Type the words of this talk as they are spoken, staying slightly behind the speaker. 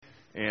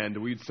And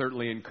we'd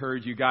certainly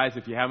encourage you guys,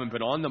 if you haven't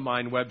been on the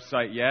Mind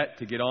website yet,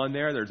 to get on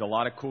there. There's a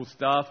lot of cool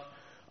stuff,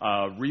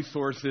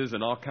 resources,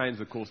 and all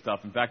kinds of cool stuff.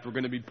 In fact, we're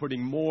going to be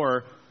putting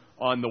more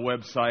on the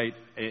website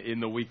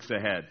in the weeks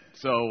ahead.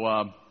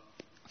 So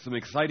some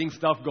exciting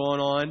stuff going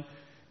on.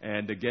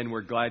 And again,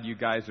 we're glad you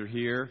guys are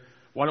here.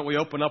 Why don't we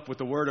open up with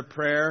a word of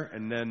prayer,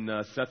 and then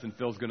Seth and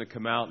Phil's going to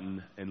come out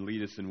and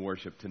lead us in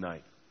worship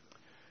tonight.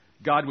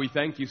 God, we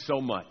thank you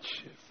so much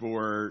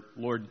for,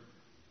 Lord,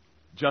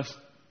 just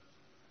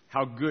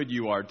how good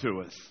you are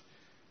to us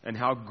and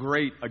how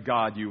great a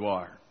God you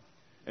are.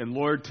 And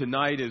Lord,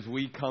 tonight as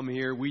we come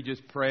here, we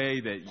just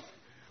pray that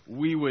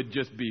we would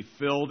just be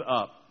filled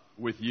up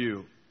with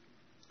you.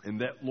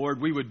 And that, Lord,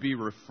 we would be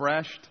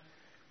refreshed.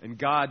 And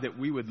God, that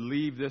we would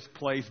leave this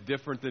place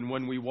different than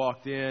when we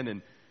walked in.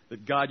 And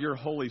that, God, your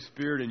Holy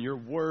Spirit and your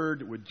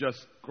Word would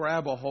just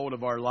grab a hold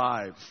of our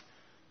lives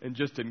and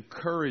just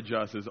encourage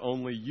us as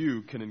only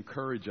you can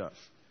encourage us.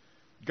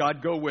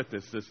 God, go with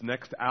us this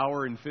next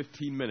hour and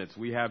 15 minutes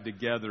we have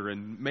together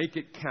and make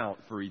it count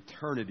for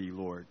eternity,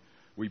 Lord.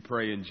 We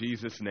pray in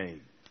Jesus'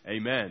 name.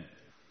 Amen.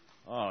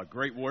 Oh,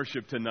 great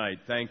worship tonight.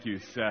 Thank you,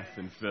 Seth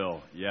and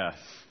Phil. Yes,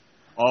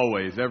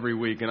 always, every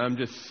week. And I'm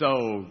just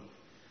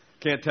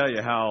can't tell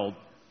you how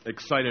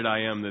excited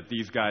I am that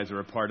these guys are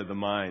a part of the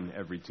Mind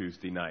every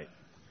Tuesday night.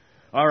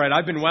 All right,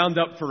 I've been wound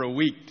up for a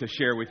week to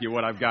share with you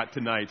what I've got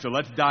tonight. So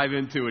let's dive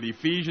into it.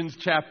 Ephesians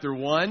chapter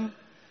 1.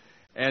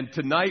 And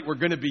tonight we're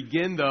going to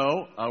begin,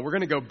 though, we're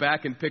going to go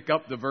back and pick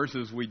up the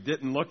verses we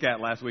didn't look at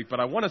last week. But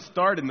I want to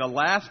start in the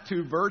last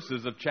two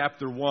verses of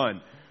chapter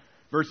 1,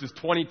 verses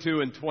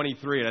 22 and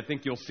 23. And I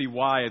think you'll see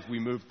why as we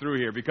move through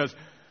here. Because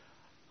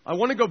I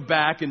want to go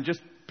back and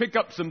just pick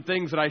up some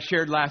things that I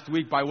shared last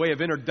week by way of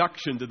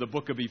introduction to the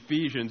book of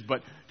Ephesians.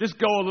 But just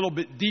go a little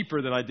bit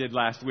deeper than I did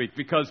last week.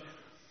 Because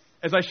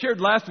as I shared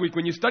last week,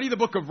 when you study the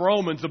book of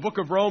Romans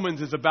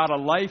is about a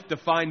life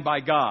defined by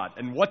God.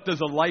 And what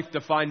does a life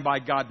defined by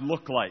God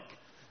look like?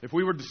 If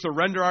we were to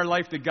surrender our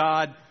life to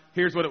God,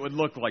 here's what it would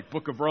look like.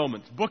 Book of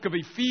Romans. Book of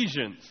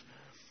Ephesians.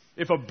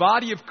 If a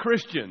body of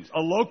Christians,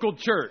 a local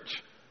church,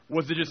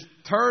 was to just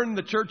turn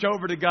the church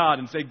over to God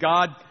and say,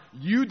 God,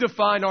 you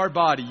define our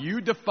body.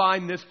 You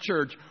define this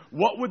church.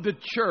 What would the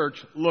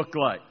church look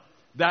like?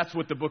 That's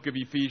what the book of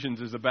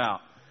Ephesians is about.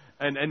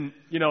 And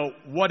you know,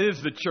 what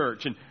is the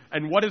church?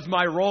 And what is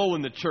my role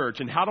in the church?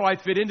 And how do I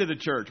fit into the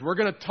church? We're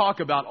going to talk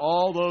about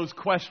all those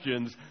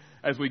questions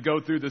as we go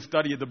through the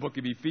study of the book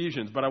of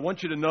Ephesians. But I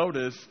want you to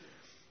notice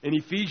in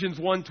Ephesians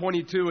 1,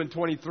 22 and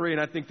 23,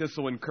 and I think this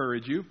will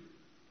encourage you.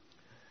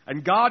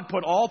 And God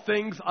put all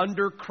things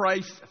under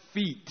Christ's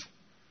feet,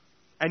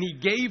 and He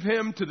gave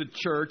Him to the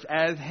church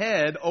as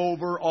head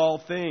over all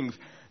things.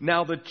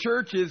 Now the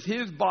church is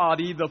His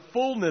body, the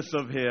fullness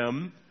of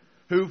Him,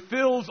 who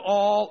fills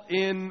all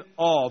in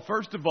all.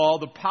 First of all,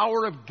 the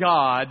power of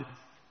God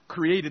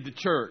created the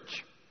church.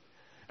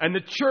 And the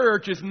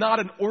church is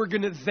not an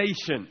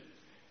organization.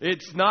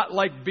 It's not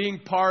like being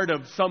part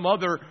of some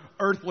other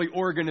earthly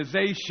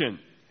organization.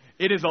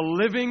 It is a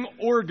living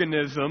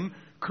organism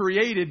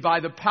created by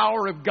the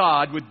power of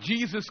God with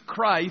Jesus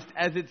Christ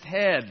as its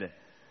head.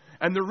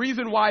 And the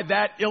reason why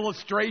that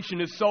illustration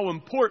is so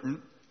important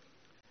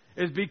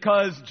is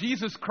because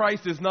Jesus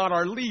Christ is not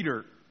our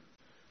leader.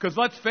 Because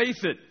let's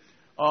face it,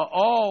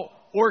 all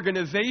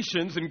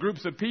organizations and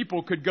groups of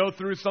people could go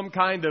through some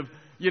kind of,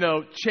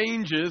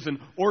 changes and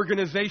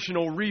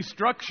organizational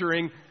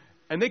restructuring,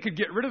 and they could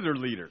get rid of their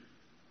leader.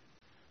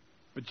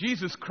 But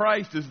Jesus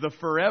Christ is the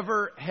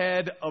forever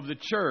head of the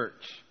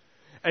church.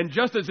 And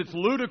just as it's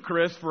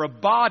ludicrous for a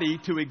body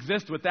to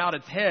exist without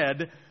its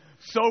head,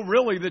 so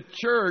really the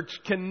church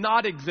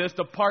cannot exist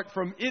apart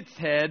from its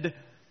head,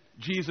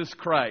 Jesus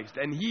Christ.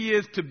 And He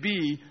is to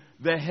be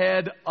the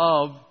head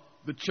of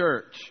the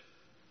church.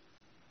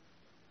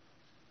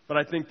 But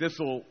I think this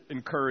will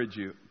encourage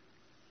you.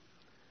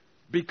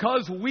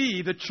 Because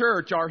we, the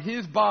church, are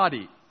His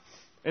body.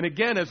 And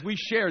again, as we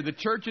share, the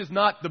church is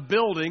not the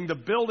building. The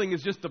building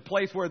is just the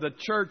place where the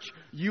church,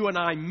 you and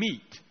I,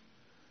 meet.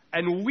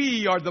 And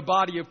we are the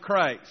body of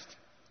Christ.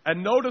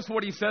 And notice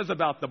what He says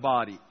about the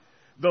body.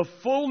 The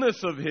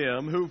fullness of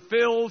Him who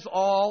fills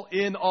all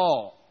in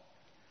all.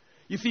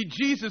 You see,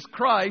 Jesus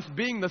Christ,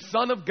 being the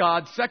Son of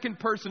God, second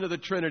person of the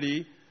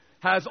Trinity,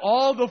 has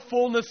all the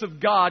fullness of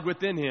God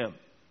within Him.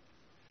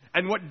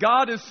 And what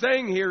God is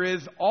saying here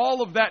is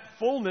all of that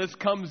fullness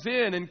comes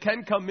in and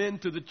can come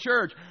into the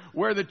church,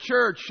 where the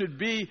church should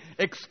be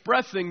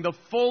expressing the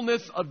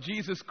fullness of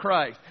Jesus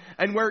Christ,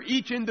 and where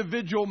each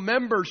individual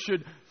member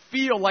should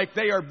feel like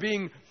they are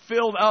being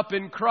filled up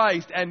in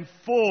Christ and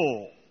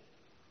full.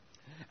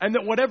 And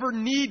that whatever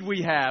need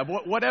we have,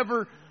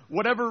 whatever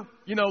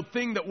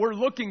thing that we're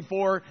looking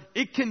for,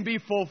 it can be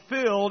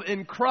fulfilled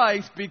in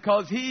Christ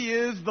because He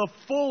is the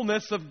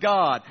fullness of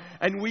God.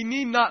 And we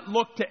need not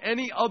look to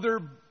any other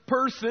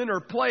person or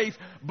place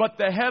but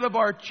the head of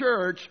our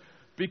church,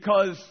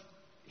 because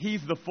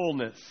He's the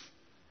fullness.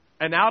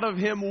 And out of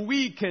Him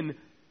we can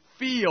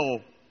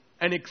feel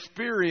and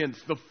experience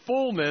the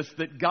fullness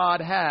that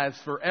God has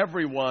for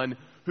everyone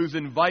who's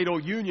in vital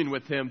union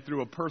with Him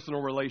through a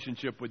personal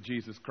relationship with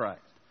Jesus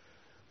Christ.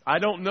 I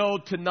don't know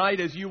tonight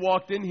as you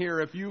walked in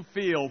here if you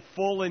feel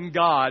full in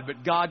God,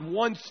 but God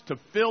wants to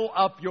fill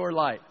up your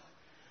life.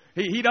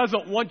 He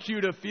doesn't want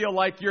you to feel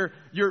like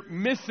you're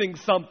missing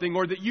something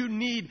or that you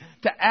need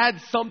to add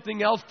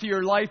something else to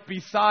your life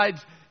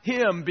besides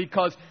Him,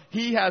 because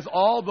He has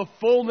all the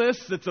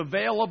fullness that's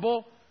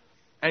available,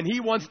 and He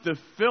wants to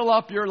fill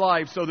up your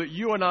life so that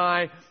you and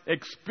I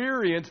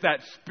experience that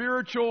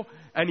spiritual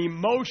and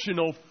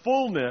emotional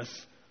fullness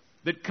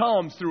that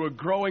comes through a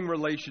growing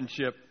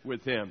relationship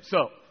with Him.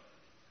 So,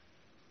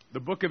 the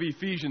book of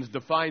Ephesians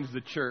defines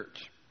the church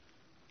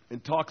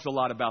and talks a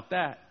lot about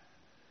that.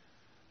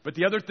 But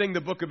the other thing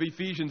the book of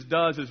Ephesians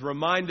does is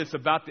remind us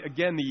about,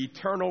 again, the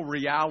eternal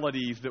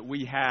realities that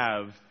we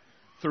have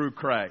through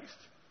Christ.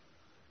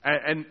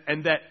 And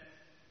that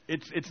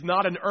it's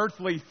not an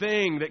earthly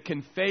thing that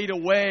can fade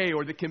away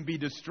or that can be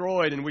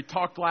destroyed. And we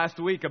talked last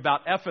week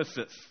about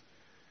Ephesus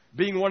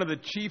being one of the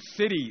chief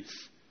cities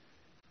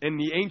in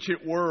the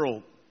ancient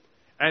world.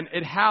 And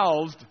it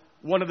housed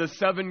one of the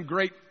 7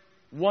 great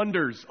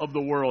wonders of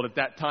the world at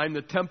that time,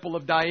 the Temple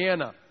of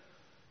Diana.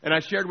 And I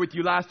shared with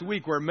you last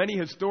week where many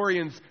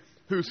historians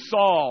who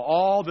saw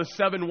all the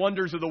 7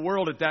 wonders of the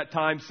world at that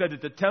time said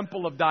that the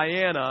Temple of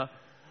Diana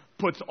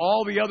puts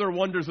all the other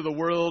wonders of the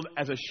world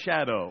as a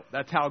shadow.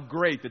 That's how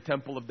great the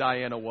Temple of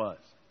Diana was.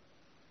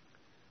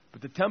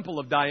 But the Temple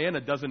of Diana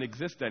doesn't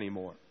exist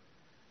anymore.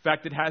 In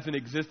fact, it hasn't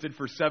existed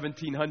for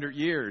 1,700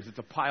 years. It's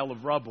a pile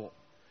of rubble.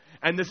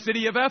 And the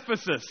city of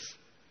Ephesus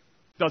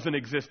doesn't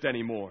exist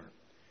anymore.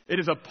 It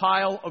is a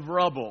pile of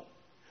rubble.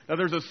 Now,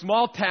 there's a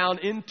small town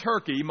in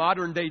Turkey,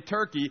 modern-day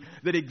Turkey,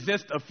 that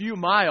exists a few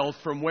miles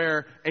from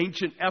where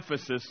ancient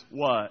Ephesus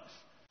was.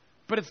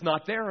 But it's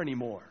not there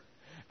anymore.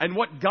 And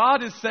what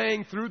God is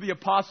saying through the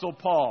Apostle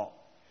Paul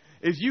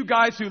is, you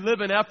guys who live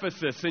in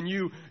Ephesus and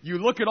you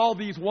look at all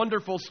these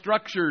wonderful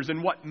structures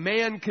and what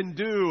man can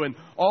do and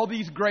all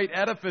these great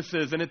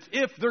edifices, and it's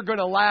if they're going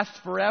to last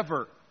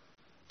forever.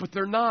 But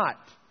they're not.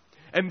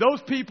 And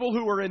those people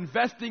who are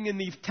investing in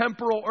these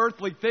temporal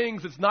earthly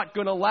things that's not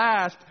going to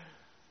last,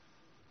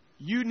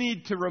 you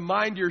need to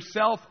remind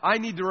yourself, I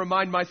need to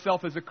remind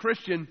myself as a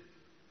Christian,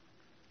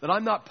 that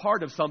I'm not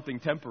part of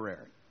something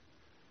temporary.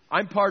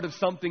 I'm part of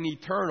something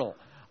eternal.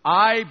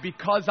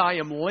 Because I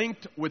am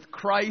linked with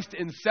Christ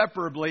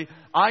inseparably,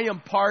 I am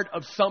part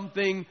of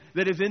something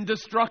that is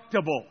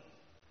indestructible.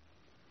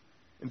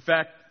 In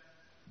fact,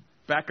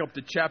 back up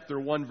to chapter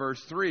 1,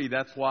 verse 3,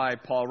 that's why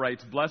Paul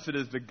writes, "Blessed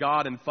is the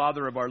God and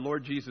Father of our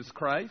Lord Jesus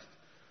Christ,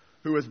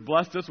 who has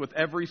blessed us with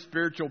every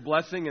spiritual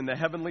blessing in the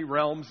heavenly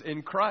realms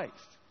in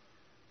Christ."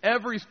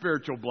 Every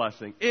spiritual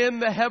blessing in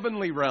the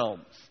heavenly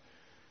realms.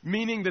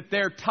 Meaning that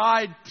they're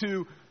tied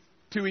to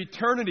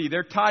eternity.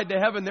 They're tied to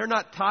heaven. They're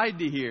not tied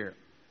to here.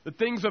 The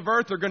things of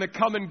earth are going to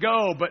come and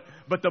go,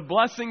 but the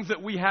blessings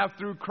that we have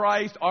through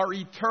Christ are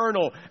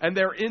eternal and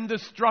they're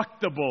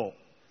indestructible.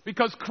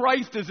 Because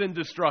Christ is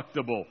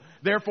indestructible.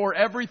 Therefore,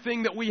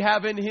 everything that we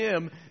have in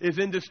Him is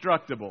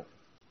indestructible.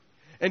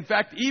 In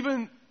fact,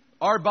 even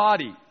our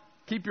body.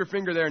 Keep your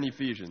finger there in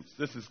Ephesians.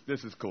 This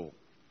is cool.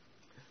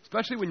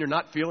 Especially when you're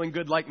not feeling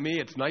good like me,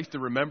 it's nice to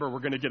remember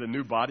we're going to get a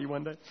new body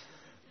one day.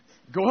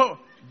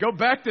 Go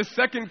back to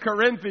 2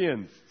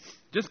 Corinthians.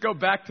 Just go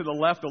back to the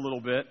left a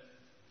little bit.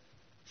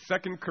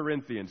 2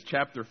 Corinthians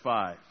chapter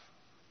 5.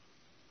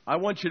 I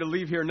want you to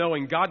leave here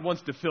knowing God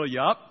wants to fill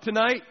you up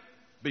tonight,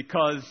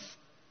 because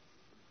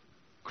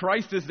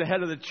Christ is the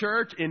head of the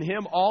church. In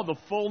Him all the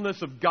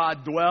fullness of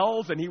God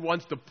dwells, and He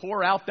wants to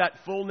pour out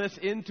that fullness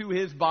into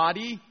His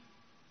body,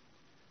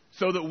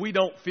 so that we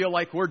don't feel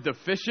like we're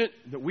deficient,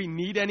 that we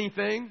need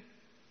anything.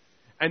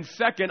 And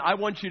second, I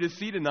want you to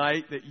see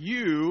tonight that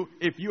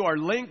if you are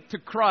linked to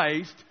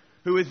Christ,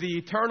 who is the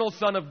eternal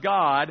Son of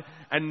God,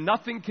 and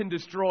nothing can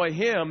destroy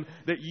Him,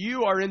 that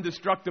you are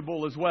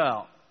indestructible as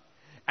well.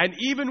 And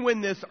even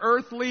when this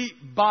earthly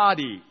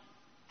body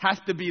has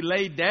to be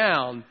laid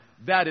down,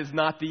 that is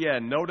not the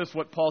end. Notice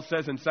what Paul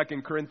says in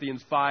 2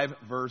 Corinthians 5,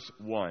 verse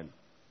 1.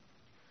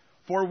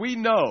 "For we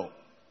know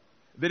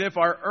that if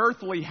our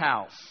earthly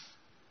house,"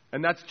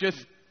 and that's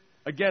just,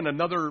 again,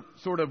 another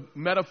sort of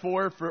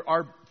metaphor for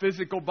our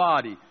physical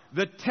body.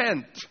 The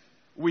tent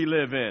we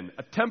live in,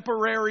 a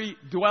temporary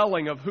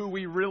dwelling of who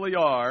we really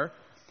are.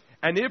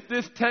 And if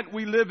this tent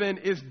we live in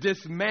is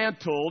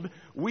dismantled,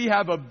 we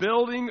have a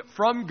building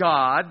from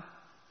God,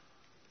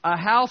 a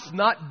house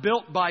not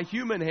built by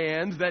human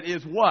hands that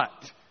is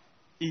what?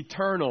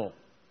 Eternal,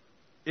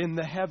 in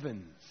the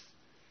heavens.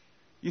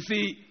 You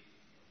see,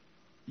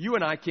 you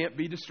and I can't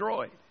be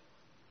destroyed.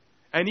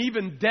 And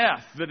even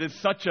death, that is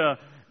such a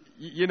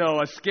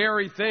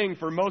scary thing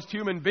for most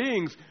human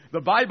beings,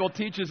 the Bible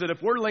teaches that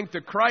if we're linked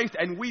to Christ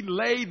and we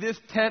lay this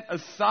tent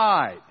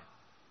aside,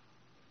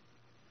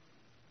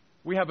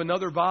 we have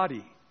another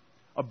body,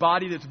 a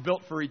body that's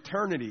built for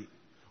eternity,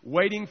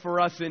 waiting for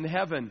us in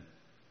heaven.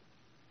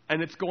 And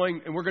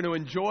we're going to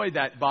enjoy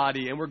that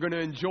body, and we're going to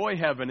enjoy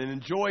heaven and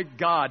enjoy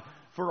God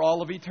for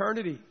all of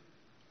eternity.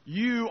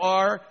 You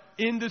are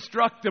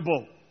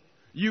indestructible.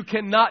 You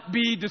cannot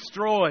be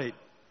destroyed.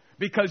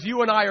 because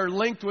you and I are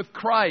linked with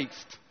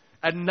Christ,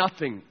 and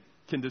nothing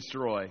can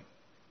destroy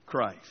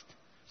Christ.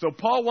 So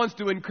Paul wants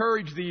to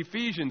encourage the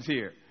Ephesians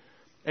here.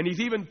 And he's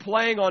even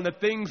playing on the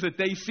things that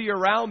they see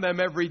around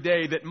them every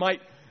day that might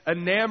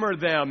enamor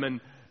them.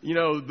 And,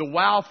 the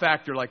wow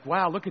factor, like,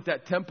 wow, look at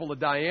that Temple of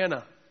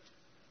Diana.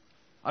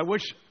 I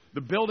wish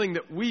the building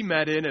that we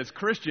met in as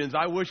Christians,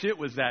 I wish it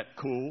was that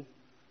cool.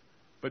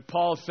 But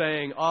Paul's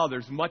saying,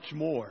 there's much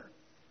more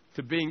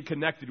to being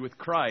connected with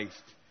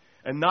Christ.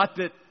 And not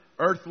that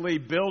earthly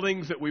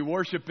buildings that we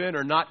worship in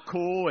are not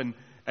cool,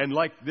 and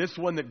like this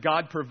one that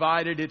God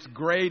provided, it's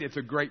great. It's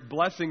a great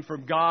blessing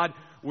from God.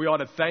 We ought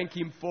to thank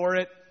Him for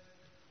it.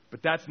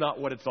 But that's not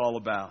what it's all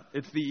about.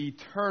 It's the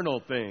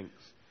eternal things.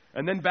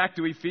 And then back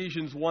to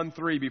Ephesians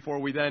 1:3 before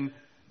we then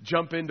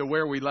jump into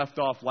where we left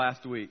off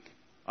last week.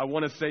 I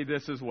want to say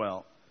this as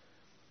well.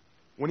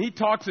 When he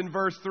talks in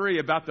verse 3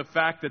 about the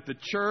fact that the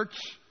church,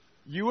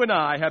 you and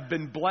I, have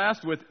been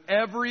blessed with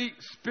every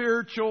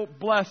spiritual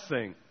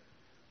blessing,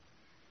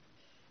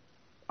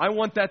 I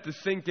want that to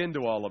sink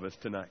into all of us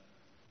tonight.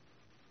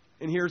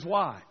 And here's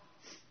why.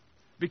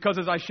 Because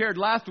as I shared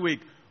last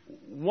week,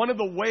 one of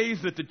the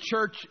ways that the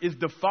church is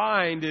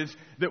defined is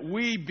that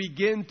we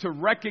begin to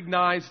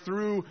recognize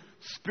through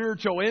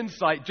spiritual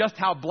insight just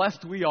how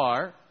blessed we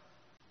are,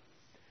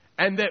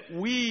 and that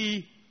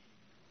we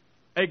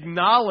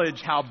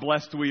acknowledge how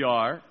blessed we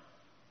are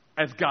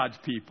as God's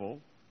people.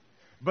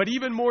 But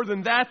even more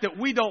than that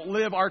we don't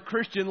live our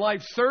Christian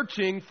life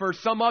searching for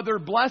some other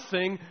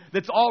blessing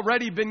that's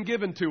already been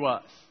given to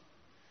us.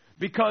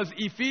 Because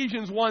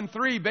Ephesians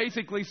 1:3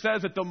 basically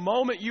says at the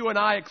moment you and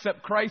I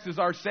accept Christ as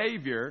our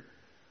Savior,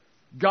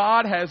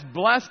 God has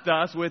blessed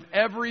us with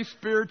every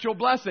spiritual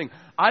blessing.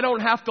 I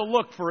don't have to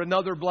look for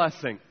another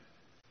blessing.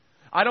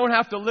 I don't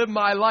have to live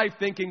my life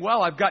thinking,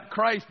 well, I've got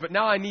Christ, but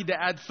now I need to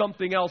add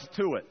something else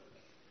to it.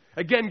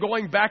 Again,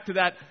 going back to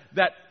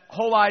that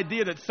whole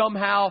idea that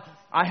somehow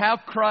I have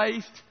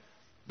Christ,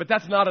 but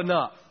that's not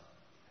enough.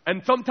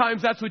 And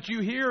sometimes that's what you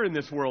hear in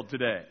this world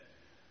today.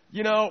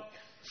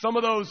 Some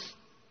of those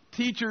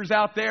teachers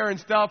out there and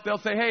stuff, they'll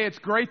say, hey, it's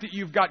great that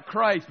you've got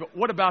Christ, but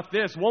what about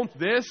this? Won't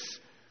this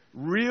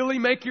really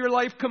make your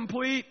life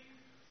complete?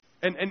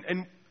 And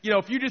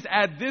if you just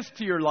add this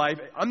to your life,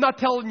 I'm not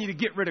telling you to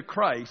get rid of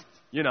Christ,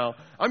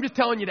 I'm just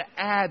telling you to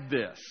add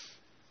this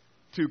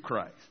to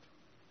Christ.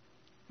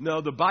 No,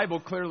 the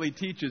Bible clearly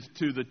teaches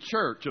to the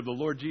church of the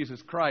Lord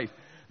Jesus Christ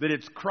that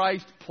it's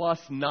Christ plus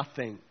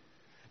nothing.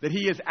 That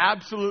He is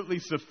absolutely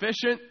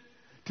sufficient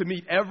to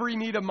meet every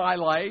need of my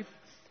life.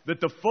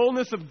 That the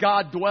fullness of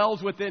God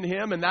dwells within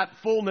Him, and that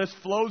fullness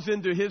flows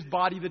into His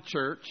body, the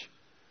church.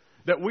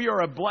 That we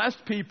are a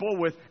blessed people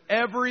with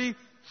every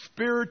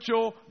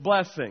spiritual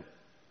blessing.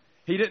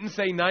 He didn't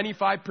say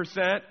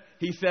 95%.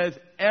 He says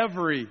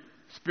every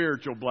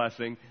spiritual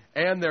blessing.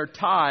 And they're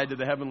tied to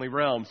the heavenly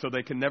realm, so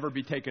they can never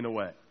be taken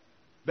away.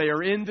 They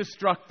are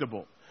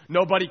indestructible.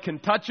 Nobody can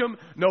touch them.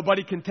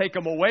 Nobody can take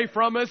them away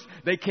from us.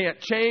 They can't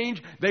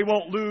change. They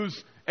won't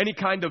lose any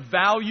kind of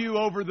value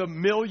over the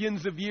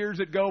millions of years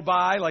that go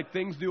by like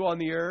things do on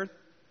the earth.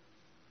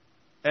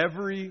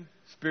 Every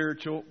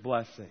spiritual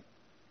blessing.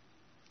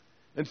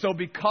 And so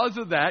because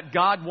of that,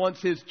 God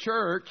wants His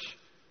church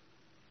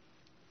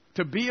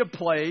to be a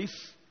place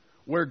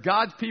where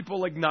God's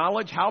people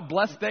acknowledge how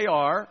blessed they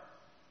are,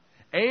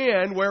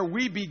 and where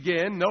we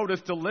begin,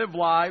 notice, to live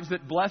lives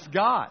that bless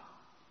God.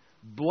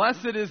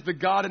 Blessed is the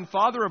God and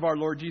Father of our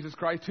Lord Jesus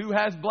Christ, who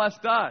has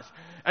blessed us.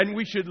 And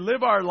we should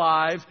live our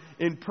lives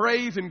in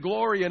praise and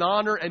glory and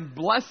honor and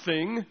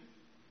blessing.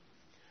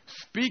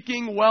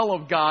 Speaking well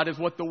of God is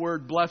what the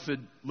word blessed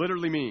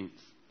literally means.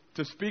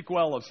 To speak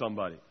well of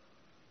somebody.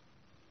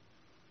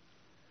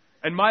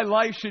 And my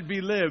life should be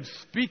lived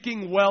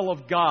speaking well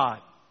of God.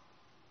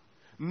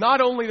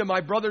 Not only to my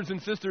brothers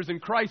and sisters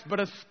in Christ, but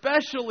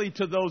especially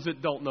to those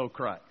that don't know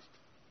Christ.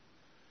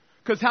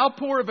 Because how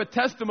poor of a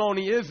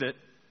testimony is it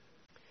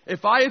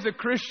if I, as a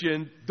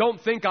Christian,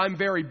 don't think I'm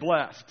very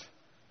blessed?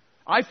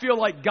 I feel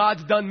like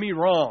God's done me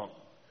wrong.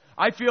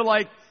 I feel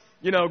like,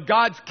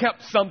 God's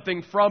kept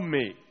something from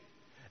me.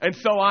 And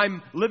so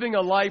I'm living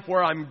a life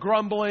where I'm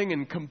grumbling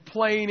and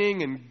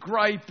complaining and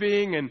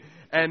griping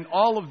and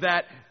all of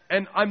that.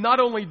 And I'm not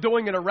only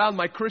doing it around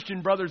my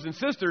Christian brothers and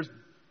sisters,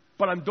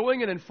 but I'm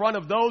doing it in front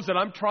of those that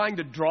I'm trying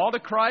to draw to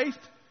Christ.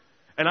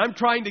 And I'm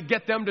trying to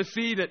get them to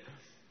see that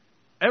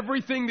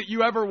everything that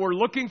you ever were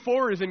looking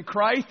for is in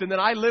Christ, and then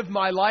I live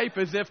my life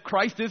as if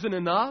Christ isn't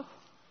enough.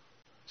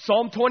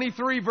 Psalm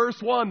 23,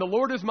 verse 1, the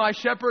Lord is my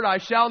shepherd, I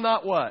shall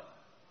not what?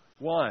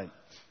 Want.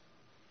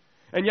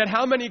 And yet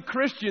how many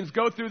Christians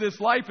go through this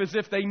life as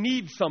if they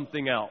need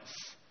something else?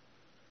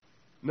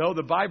 No,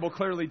 the Bible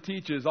clearly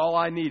teaches all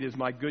I need is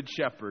my good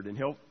shepherd, and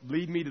He'll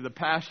lead me to the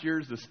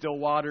pastures, the still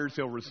waters.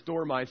 He'll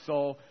restore my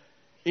soul.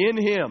 In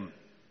Him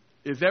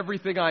is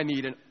everything I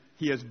need, and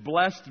He has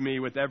blessed me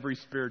with every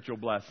spiritual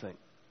blessing.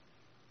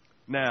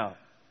 Now,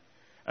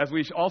 as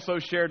we also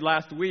shared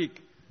last week,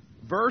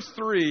 verse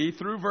 3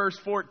 through verse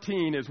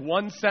 14 is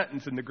one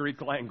sentence in the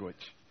Greek language.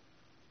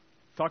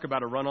 Talk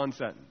about a run-on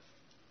sentence.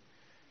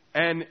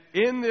 And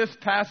in this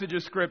passage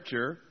of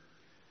Scripture,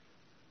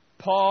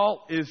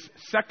 Paul is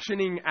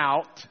sectioning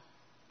out,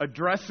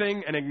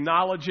 addressing and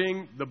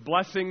acknowledging the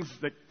blessings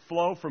that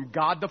flow from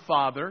God the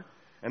Father,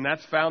 and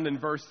that's found in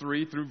verse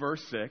 3 through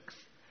verse 6.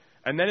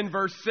 And then in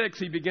verse 6,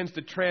 he begins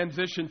to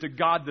transition to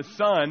God the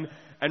Son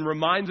and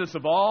reminds us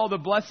of all the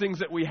blessings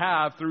that we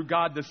have through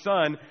God the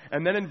Son.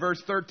 And then in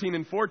verse 13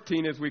 and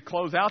 14, as we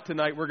close out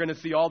tonight, we're going to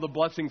see all the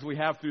blessings we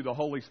have through the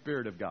Holy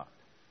Spirit of God.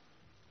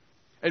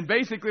 And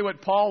basically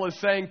what Paul is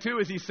saying too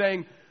is he's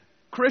saying,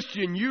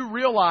 Christian, you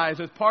realize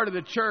as part of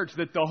the church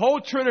that the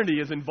whole Trinity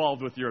is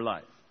involved with your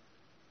life.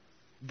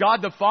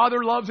 God the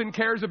Father loves and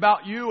cares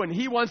about you, and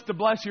He wants to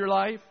bless your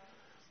life.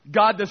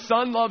 God the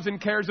Son loves and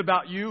cares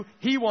about you.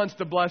 He wants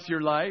to bless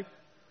your life.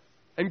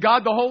 And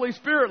God the Holy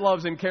Spirit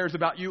loves and cares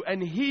about you,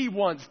 and He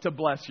wants to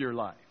bless your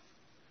life.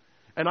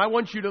 And I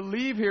want you to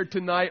leave here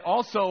tonight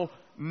also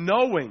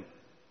knowing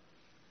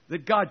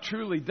that God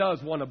truly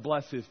does want to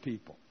bless His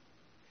people.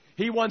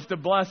 He wants to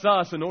bless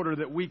us in order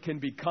that we can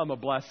become a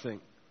blessing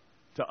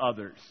to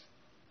others.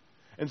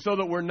 And so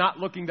that we're not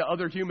looking to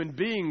other human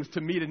beings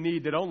to meet a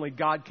need that only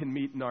God can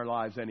meet in our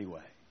lives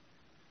anyway.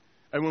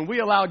 And when we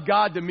allow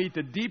God to meet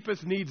the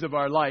deepest needs of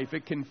our life,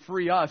 it can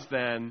free us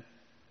then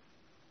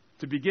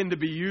to begin to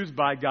be used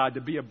by God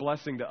to be a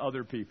blessing to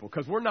other people.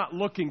 Because we're not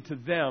looking to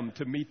them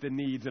to meet the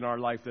needs in our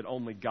life that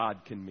only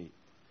God can meet.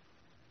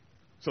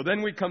 So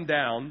then we come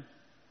down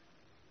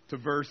to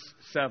verse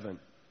 7.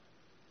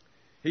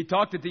 He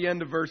talked at the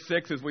end of verse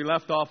 6 as we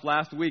left off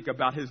last week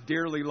about His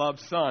dearly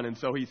loved Son. And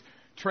so he's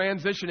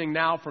transitioning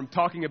now from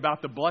talking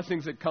about the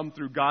blessings that come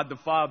through God the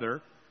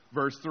Father,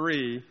 verse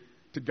 3,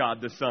 to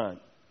God the Son.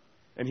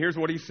 And here's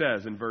what he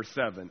says in verse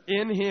 7.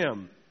 In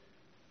Him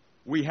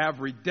we have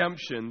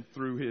redemption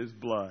through His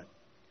blood.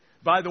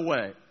 By the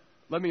way,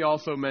 let me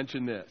also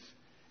mention this.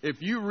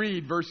 If you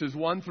read verses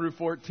 1 through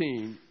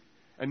 14,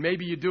 and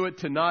maybe you do it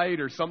tonight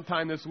or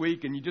sometime this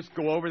week, and you just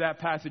go over that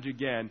passage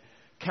again,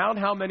 count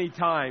how many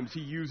times he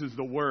uses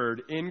the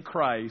word in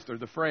Christ, or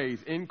the phrase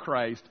in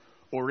Christ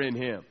or in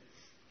Him.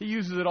 He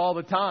uses it all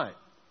the time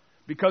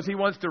because he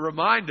wants to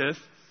remind us,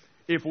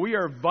 if we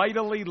are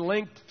vitally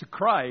linked to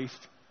Christ,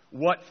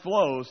 what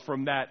flows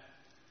from that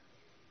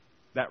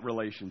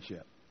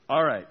relationship.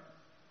 All right.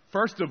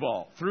 First of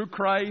all, through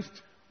Christ,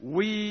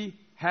 we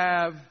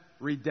have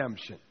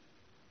redemption.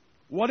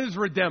 What is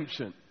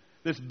redemption?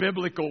 This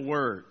biblical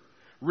word.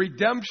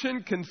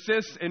 Redemption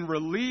consists in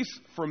release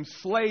from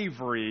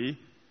slavery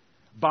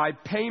by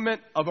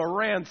payment of a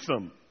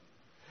ransom.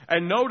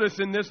 And notice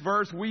in this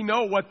verse, we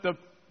know what the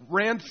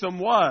ransom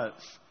was.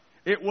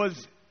 It was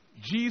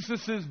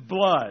Jesus'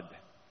 blood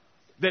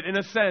that, in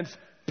a sense,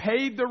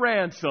 paid the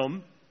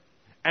ransom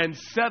and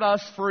set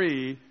us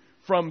free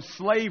from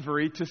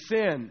slavery to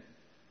sin.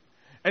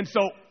 And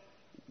so,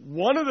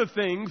 one of the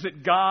things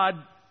that God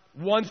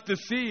wants to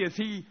see as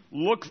He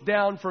looks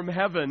down from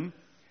heaven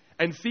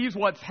and sees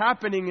what's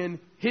happening in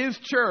His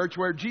church,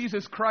 where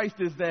Jesus Christ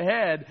is the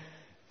head,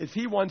 is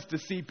He wants to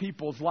see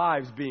people's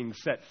lives being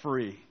set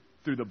free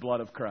through the blood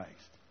of Christ.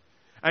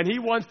 And He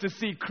wants to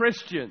see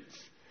Christians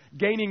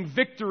gaining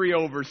victory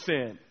over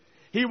sin.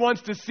 He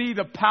wants to see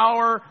the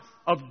power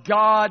of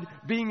God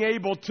being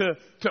able to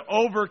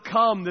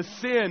overcome the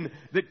sin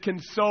that can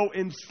so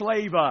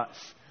enslave us.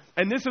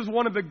 And this is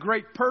one of the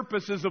great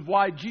purposes of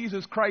why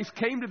Jesus Christ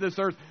came to this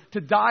earth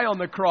to die on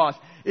the cross.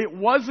 It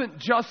wasn't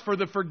just for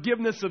the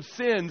forgiveness of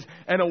sins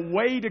and a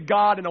way to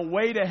God and a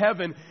way to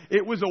heaven.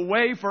 It was a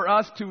way for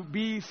us to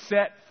be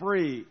set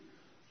free.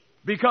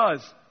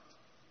 Because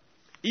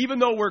even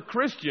though we're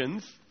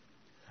Christians,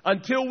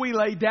 until we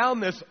lay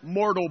down this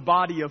mortal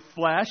body of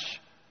flesh,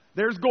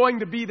 there's going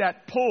to be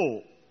that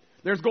pull.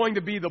 There's going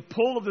to be the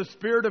pull of the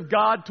Spirit of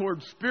God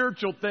towards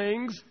spiritual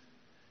things.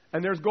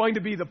 And there's going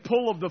to be the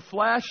pull of the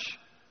flesh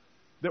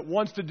that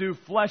wants to do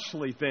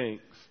fleshly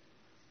things.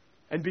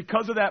 And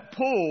because of that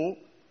pull,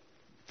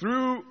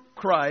 through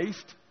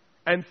Christ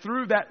and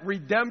through that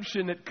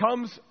redemption that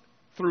comes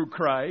through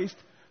Christ,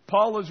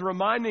 Paul is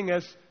reminding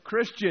us,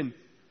 Christian,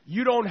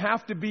 you don't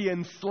have to be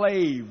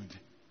enslaved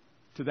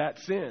to that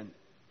sin.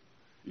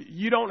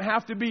 You don't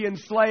have to be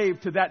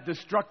enslaved to that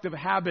destructive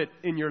habit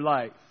in your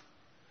life.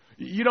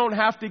 You don't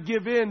have to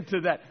give in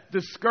to that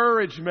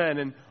discouragement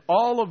and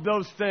all of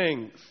those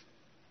things.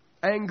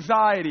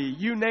 Anxiety,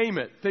 you name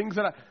it.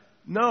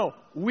 No,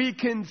 we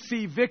can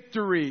see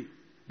victory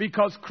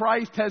because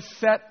Christ has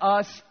set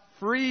us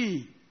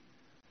free.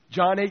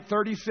 John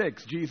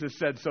 8:36, Jesus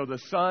said, so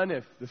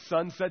if the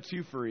Son sets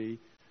you free,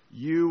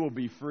 you will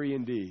be free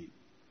indeed.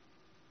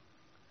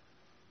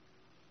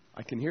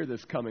 I can hear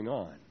this coming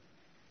on.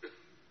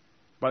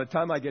 By the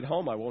time I get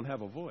home, I won't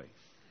have a voice.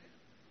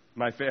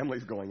 My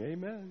family's going,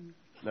 amen.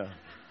 No,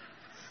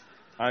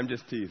 I'm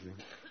just teasing.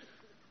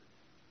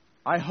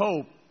 I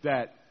hope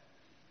that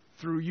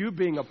through you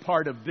being a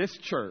part of this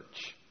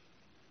church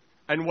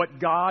and what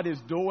God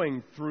is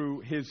doing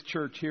through His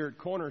church here at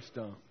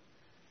Cornerstone,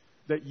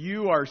 that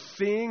you are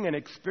seeing and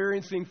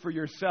experiencing for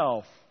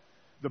yourself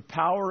the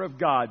power of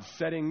God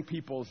setting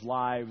people's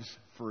lives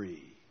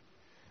free.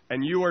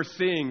 And you are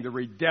seeing the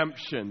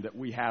redemption that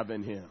we have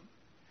in Him.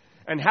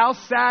 And how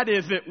sad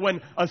is it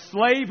when a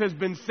slave has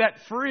been set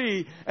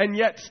free and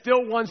yet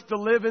still wants to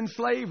live in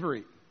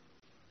slavery?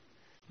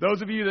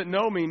 Those of you that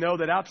know me know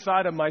that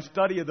outside of my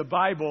study of the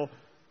Bible,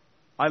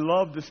 I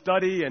love to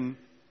study and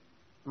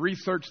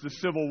research the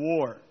Civil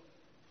War.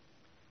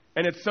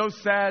 And it's so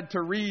sad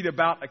to read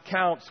about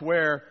accounts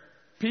where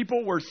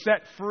people were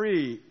set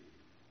free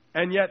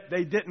and yet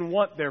they didn't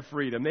want their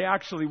freedom. They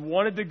actually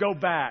wanted to go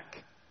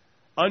back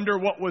under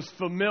what was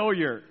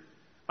familiar,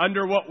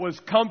 under what was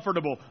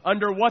comfortable,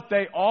 under what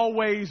they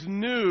always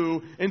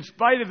knew, in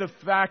spite of the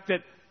fact that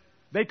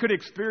they could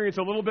experience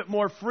a little bit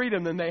more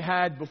freedom than they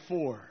had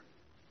before.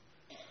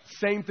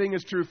 Same thing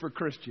is true for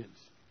Christians.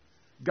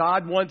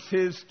 God wants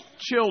His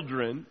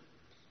children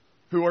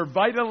who are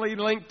vitally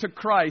linked to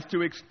Christ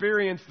to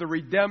experience the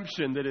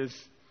redemption that is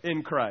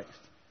in Christ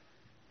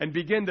and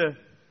begin to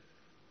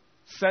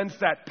sense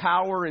that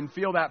power and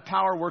feel that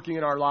power working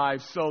in our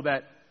lives so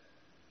that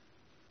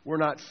we're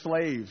not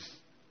slaves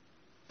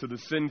to the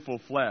sinful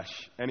flesh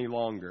any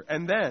longer.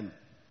 And then,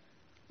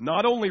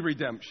 not only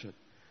redemption,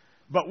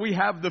 but we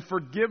have the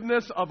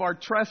forgiveness of our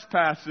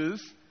trespasses,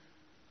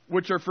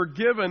 which are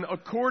forgiven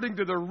according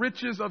to the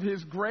riches of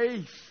His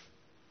grace.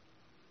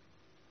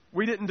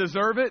 We didn't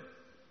deserve it.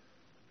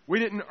 We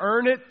didn't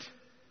earn it.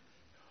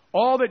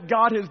 All that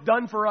God has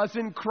done for us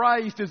in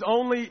Christ is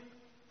only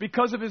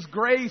because of His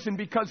grace and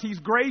because He's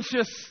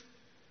gracious.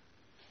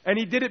 And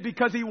He did it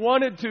because He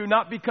wanted to,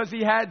 not because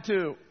He had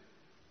to.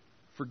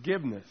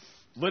 Forgiveness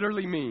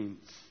literally means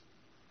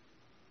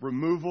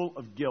removal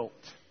of guilt.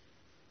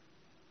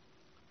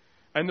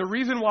 And the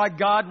reason why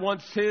God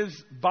wants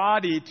His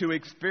body to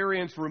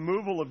experience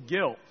removal of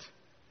guilt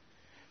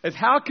is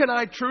how can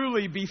I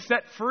truly be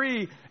set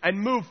free and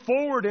move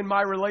forward in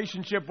my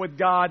relationship with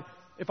God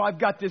if I've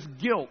got this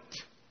guilt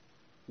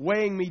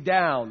weighing me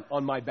down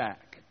on my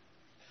back?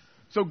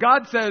 So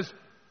God says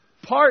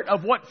part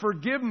of what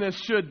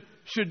forgiveness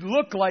should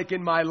look like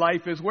in my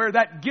life is where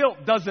that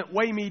guilt doesn't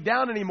weigh me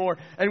down anymore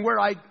and where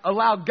I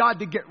allow God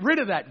to get rid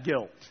of that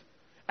guilt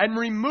and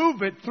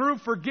remove it through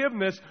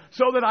forgiveness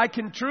so that I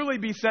can truly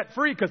be set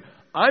free, because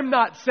I'm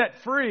not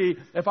set free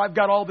if I've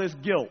got all this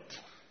guilt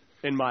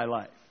in my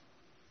life.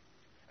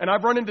 And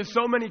I've run into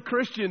so many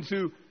Christians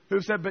who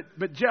said,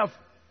 but Jeff,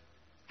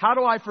 how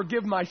do I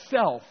forgive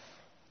myself?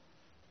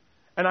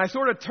 And I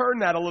sort of turn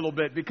that a little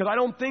bit because I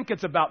don't think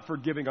it's about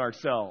forgiving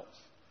ourselves.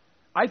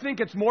 I think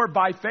it's more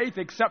by faith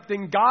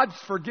accepting God's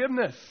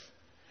forgiveness.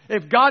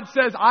 If God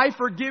says, I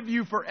forgive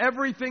you for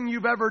everything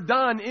you've ever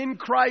done in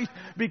Christ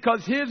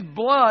because His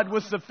blood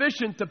was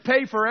sufficient to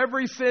pay for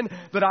every sin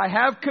that I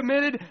have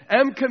committed,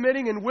 am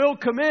committing, and will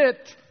commit,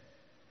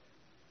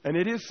 and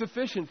it is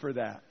sufficient for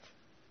that,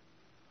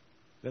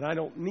 then I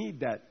don't need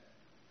that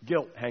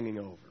guilt hanging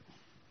over.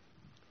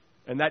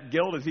 And that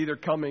guilt is either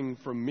coming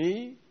from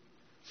me,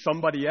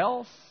 somebody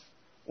else,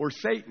 or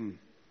Satan,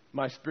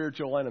 my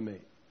spiritual enemy.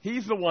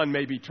 He's the one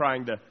maybe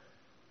trying to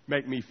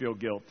make me feel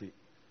guilty.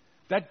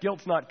 That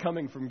guilt's not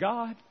coming from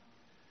God,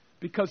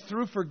 because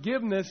through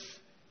forgiveness,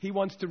 He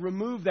wants to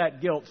remove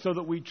that guilt so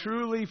that we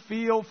truly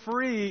feel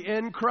free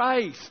in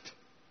Christ.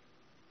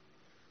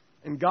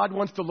 And God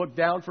wants to look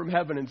down from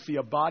heaven and see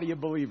a body of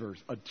believers,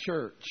 a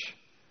church,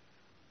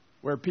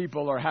 where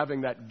people are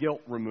having that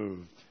guilt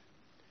removed.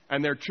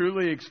 And they're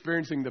truly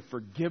experiencing the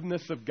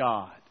forgiveness of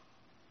God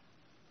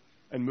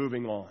and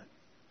moving on.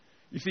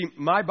 You see,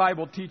 my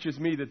Bible teaches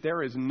me that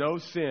there is no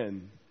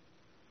sin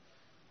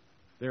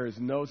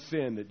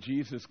that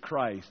Jesus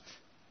Christ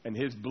and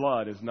His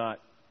blood is not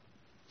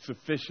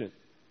sufficient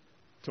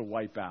to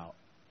wipe out.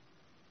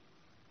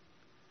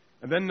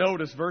 And then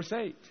notice verse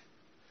 8.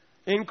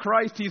 In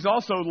Christ He's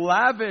also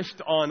lavished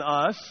on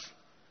us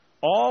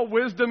all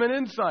wisdom and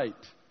insight.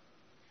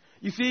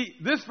 You see,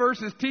 this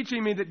verse is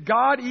teaching me that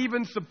God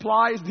even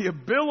supplies the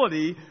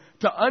ability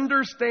to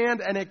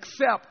understand and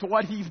accept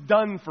what He's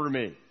done for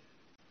me,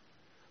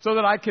 so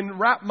that I can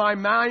wrap my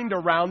mind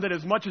around it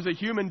as much as a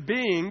human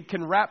being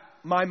can wrap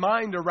my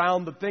mind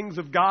around the things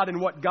of God and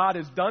what God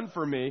has done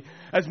for me.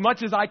 As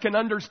much as I can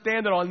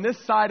understand it on this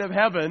side of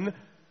heaven,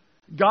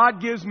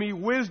 God gives me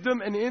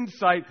wisdom and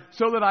insight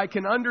so that I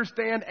can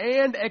understand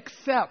and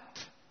accept.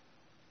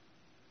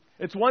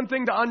 It's one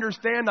thing to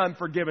understand I'm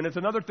forgiven. It's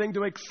another thing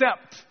to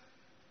accept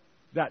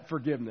that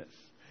forgiveness.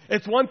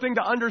 It's one thing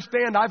to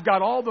understand I've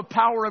got all the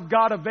power of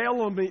God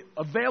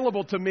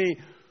available to me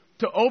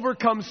to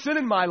overcome sin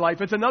in my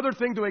life. It's another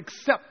thing to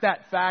accept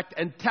that fact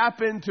and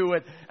tap into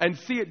it and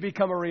see it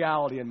become a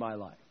reality in my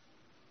life.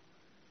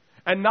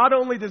 And not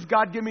only does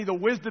God give me the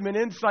wisdom and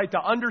insight to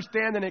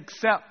understand and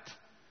accept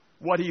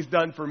what He's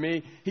done for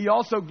me, He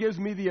also gives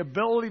me the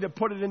ability to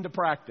put it into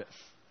practice.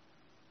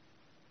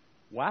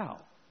 Wow.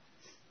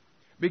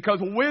 Because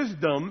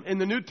wisdom in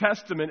the New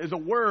Testament is a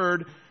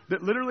word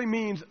that literally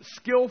means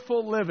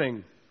skillful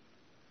living.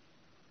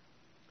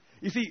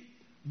 You see,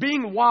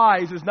 being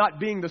wise is not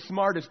being the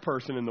smartest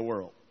person in the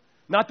world.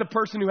 Not the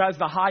person who has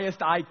the highest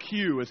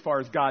IQ as far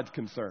as God's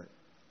concerned.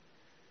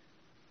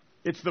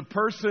 It's the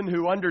person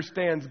who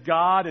understands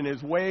God and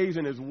His ways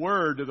and His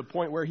word to the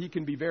point where he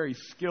can be very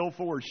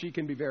skillful or she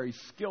can be very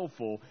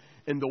skillful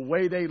in the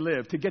way they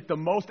live, to get the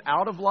most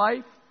out of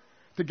life,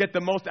 to get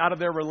the most out of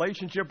their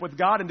relationship with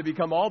God, and to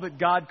become all that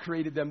God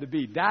created them to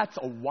be. That's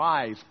a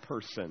wise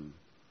person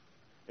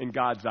in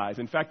God's eyes.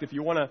 In fact, if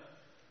you want to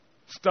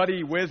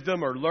study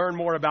wisdom or learn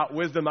more about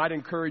wisdom, I'd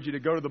encourage you to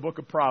go to the book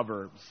of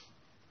Proverbs.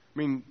 I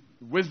mean,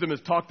 wisdom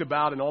is talked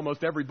about in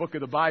almost every book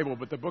of the Bible,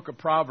 but the book of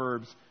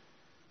Proverbs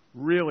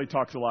really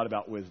talks a lot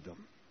about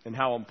wisdom and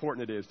how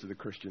important it is to the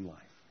Christian life.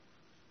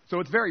 So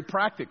it's very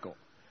practical.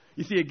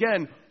 You see,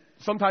 again,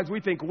 sometimes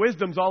we think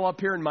wisdom's all up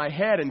here in my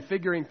head and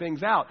figuring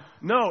things out.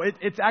 No,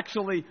 it's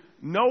actually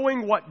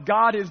knowing what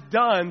God has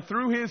done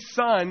through His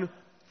Son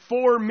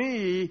for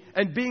me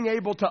and being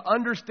able to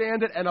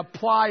understand it and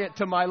apply it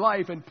to my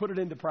life and put it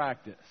into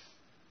practice.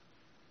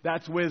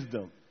 That's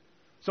wisdom.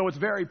 So it's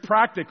very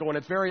practical and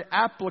it's very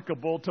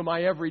applicable to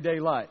my everyday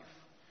life.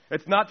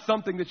 It's not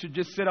something that should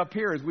just sit up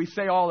here. As we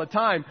say all the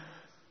time,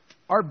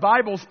 our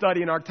Bible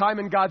study and our time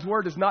in God's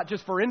Word is not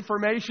just for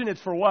information,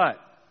 it's for what?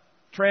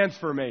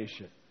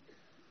 Transformation.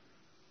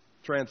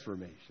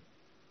 Transformation.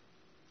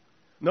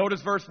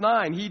 Notice verse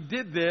 9. He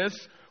did this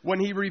when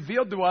He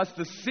revealed to us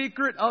the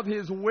secret of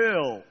His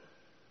will.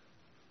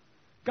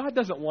 God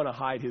doesn't want to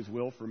hide His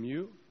will from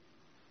you.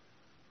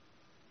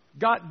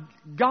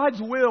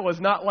 God's will is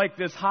not like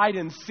this hide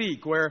and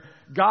seek where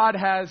God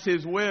has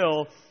His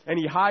will and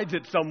He hides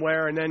it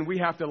somewhere and then we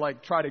have to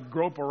try to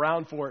grope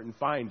around for it and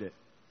find it.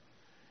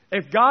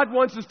 If God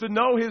wants us to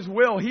know His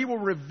will, He will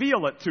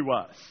reveal it to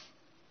us.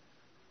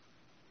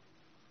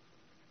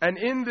 And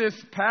in this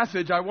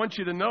passage, I want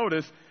you to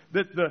notice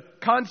that the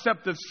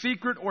concept of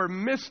secret or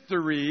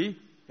mystery,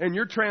 in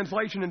your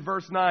translation in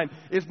verse 9,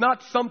 is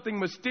not something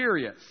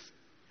mysterious.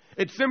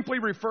 It simply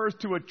refers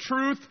to a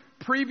truth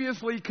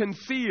previously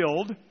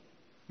concealed,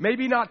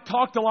 maybe not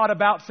talked a lot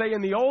about, say,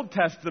 in the Old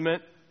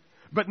Testament,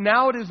 but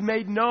now it is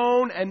made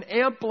known and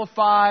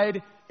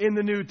amplified in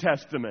the New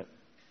Testament.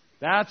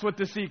 That's what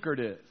the secret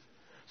is.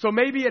 So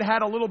maybe it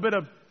had a little bit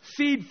of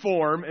seed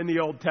form in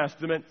the Old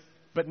Testament,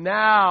 but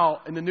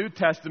now in the New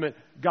Testament,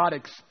 God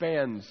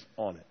expands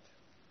on it.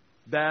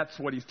 That's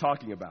what He's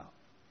talking about.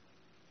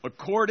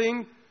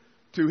 According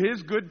to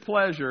His good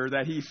pleasure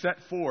that He set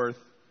forth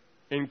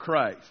in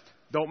Christ.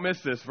 Don't miss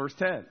this, verse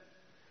 10.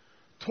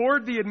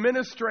 Toward the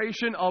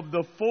administration of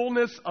the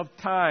fullness of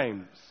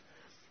times.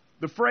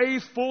 The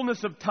phrase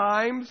fullness of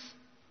times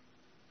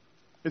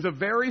is a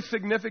very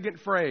significant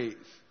phrase.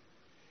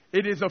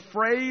 It is a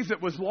phrase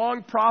that was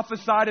long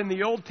prophesied in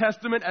the Old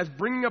Testament as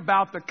bringing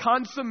about the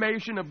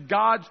consummation of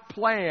God's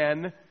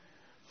plan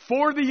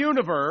for the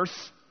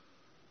universe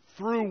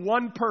through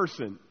one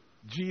person,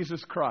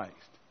 Jesus Christ.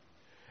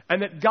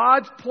 And that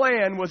God's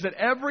plan was that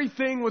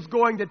everything was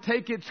going to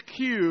take its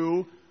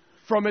cue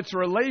from its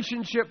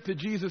relationship to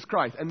Jesus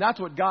Christ. And that's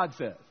what God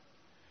says.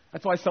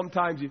 That's why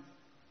sometimes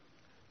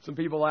some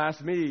people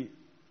ask me,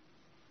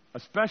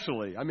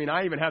 especially, I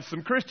even have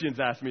some Christians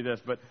ask me this,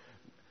 but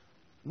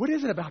what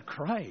is it about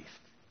Christ?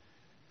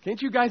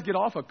 Can't you guys get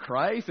off of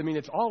Christ?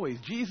 It's always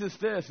Jesus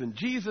this and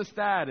Jesus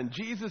that and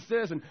Jesus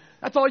this, and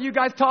that's all you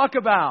guys talk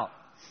about.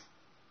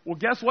 Well,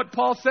 guess what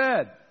Paul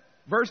said?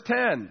 Verse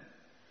 10.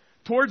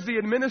 Towards the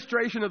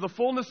administration of the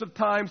fullness of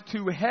times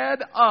to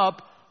head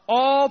up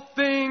all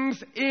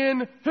things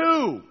in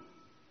who?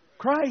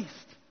 Christ.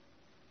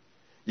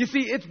 You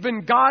see, it's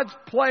been God's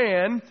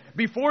plan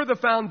before the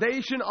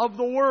foundation of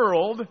the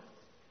world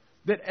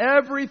that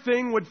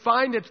everything would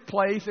find its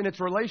place in its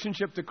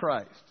relationship to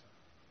Christ.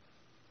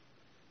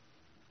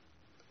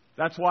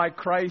 That's why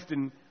Christ,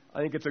 and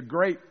I think it's a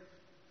great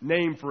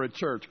name for a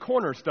church,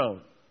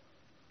 Cornerstone.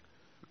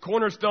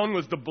 Cornerstone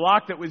was the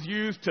block that was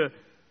used to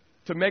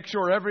make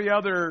sure every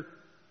other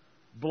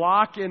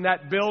block in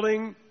that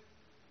building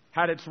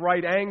had its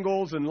right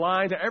angles and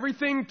lines.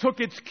 Everything took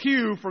its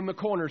cue from the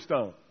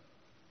cornerstone.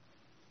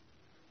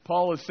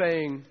 Paul is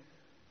saying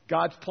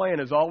God's plan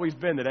has always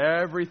been that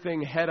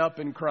everything head up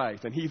in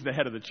Christ. And He's the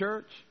head of the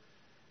church.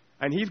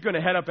 And He's going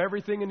to head up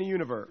everything in the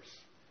universe.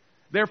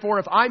 Therefore,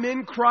 if I'm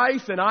in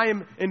Christ and I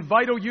am in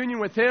vital union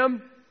with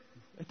Him,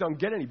 it doesn't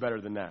get any better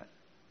than that.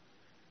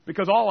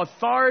 Because all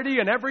authority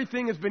and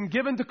everything has been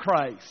given to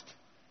Christ.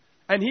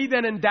 And He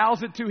then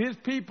endows it to His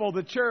people,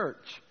 the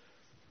church.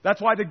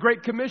 That's why the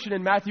Great Commission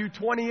in Matthew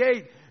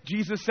 28,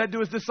 Jesus said to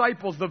His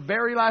disciples, the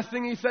very last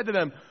thing He said to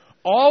them,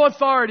 all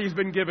authority has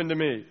been given to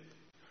me.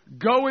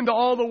 Go into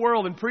all the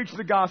world and preach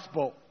the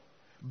gospel,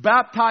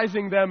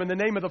 baptizing them in the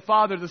name of the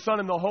Father, the Son,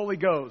 and the Holy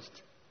Ghost,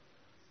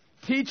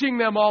 teaching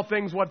them all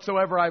things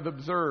whatsoever I've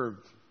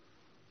observed,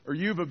 or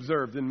you've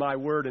observed in my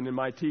word and in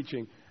my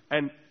teaching.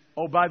 And,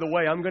 oh, by the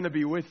way, I'm going to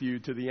be with you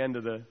to the end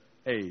of the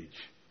age.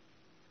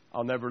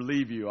 I'll never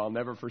leave you. I'll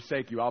never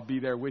forsake you. I'll be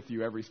there with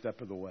you every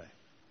step of the way.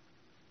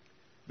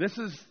 This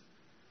is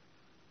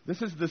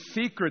the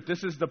secret.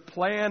 This is the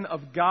plan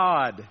of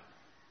God.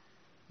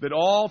 That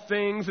all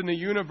things in the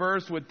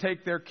universe would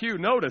take their cue.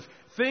 Notice,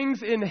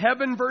 things in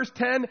heaven, verse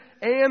 10,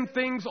 and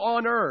things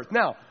on earth.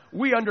 Now,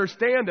 we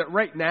understand that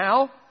right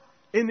now,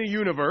 in the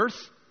universe,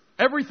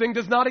 everything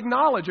does not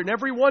acknowledge, and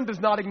everyone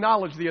does not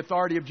acknowledge the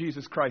authority of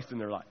Jesus Christ in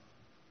their life.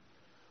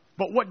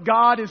 But what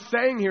God is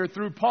saying here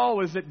through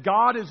Paul is that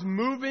God is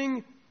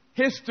moving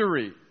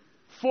history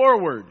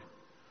forward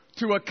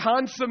to a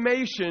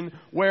consummation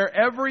where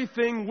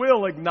everything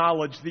will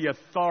acknowledge the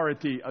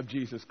authority of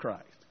Jesus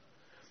Christ.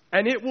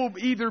 And it will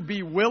either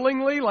be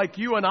willingly, like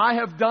you and I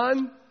have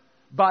done,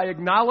 by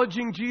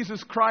acknowledging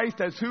Jesus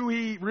Christ as who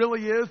He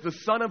really is, the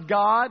Son of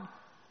God,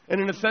 and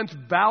in a sense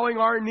bowing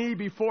our knee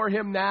before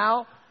Him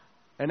now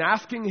and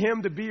asking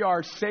Him to be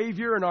our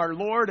Savior and our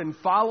Lord and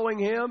following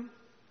Him.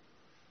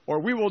 Or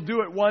we will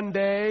do it one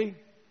day,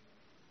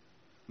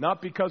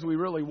 not because we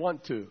really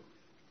want to,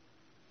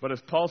 but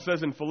as Paul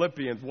says in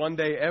Philippians, one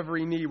day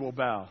every knee will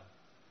bow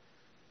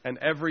and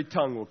every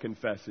tongue will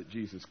confess that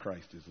Jesus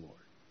Christ is Lord.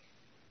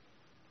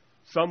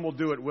 Some will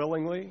do it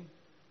willingly,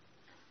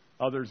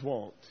 others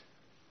won't.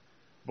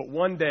 But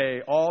one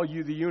day, all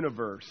you, the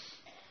universe,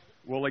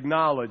 will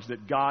acknowledge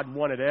that God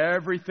wanted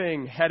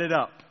everything headed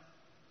up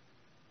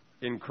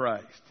in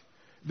Christ.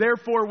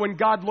 Therefore, when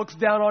God looks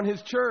down on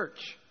His church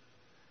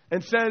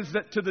and says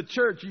that to the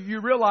church,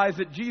 you realize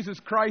that Jesus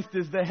Christ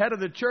is the head of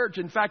the church.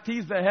 In fact,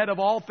 He's the head of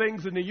all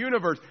things in the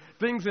universe,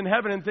 things in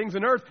heaven and things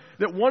in earth.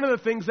 That one of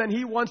the things that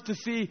He wants to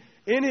see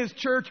in His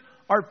church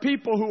are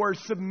people who are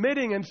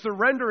submitting and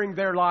surrendering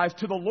their lives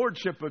to the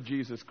lordship of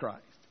Jesus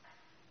Christ.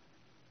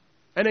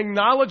 And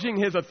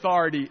acknowledging His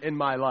authority in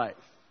my life.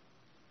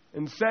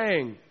 And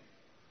saying,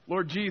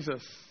 Lord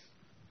Jesus,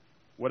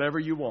 whatever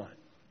you want.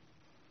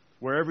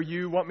 Wherever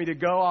you want me to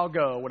go, I'll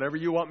go. Whatever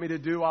you want me to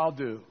do, I'll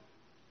do.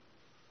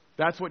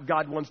 That's what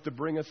God wants to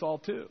bring us all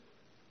to.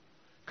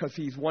 Because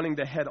He's wanting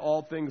to head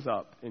all things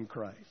up in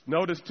Christ.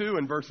 Notice too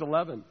in verse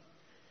 11.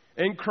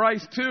 In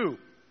Christ too,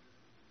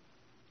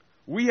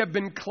 we have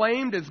been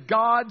claimed as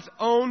God's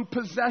own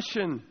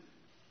possession.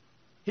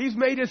 He's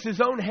made us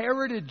His own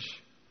heritage.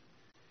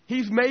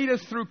 He's made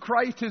us through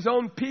Christ His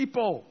own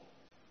people.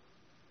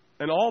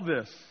 And all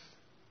this,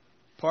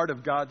 part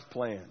of God's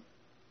plan.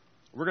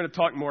 We're going to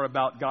talk more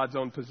about God's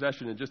own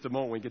possession in just a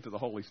moment when we get to the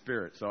Holy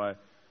Spirit. So I'm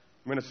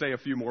going to say a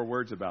few more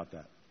words about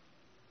that.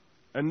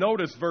 And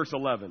notice verse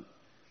 11.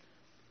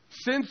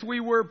 Since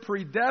we were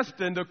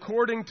predestined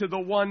according to the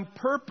one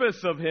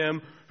purpose of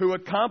Him who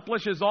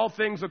accomplishes all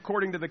things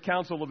according to the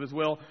counsel of His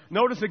will.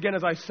 Notice again,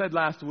 as I said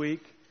last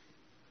week,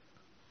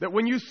 that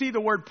when you see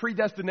the word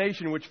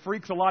predestination, which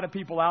freaks a lot of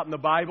people out in the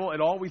Bible, it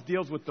always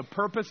deals with the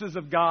purposes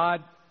of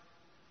God,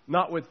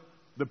 not with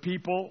the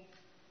people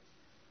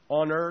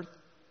on earth.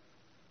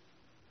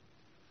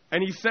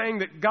 And He's saying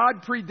that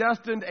God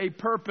predestined a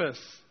purpose.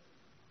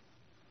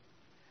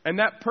 And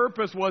that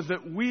purpose was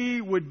that we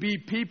would be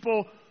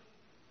people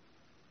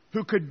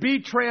who could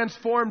be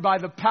transformed by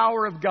the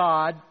power of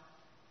God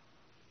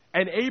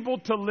and able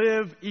to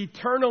live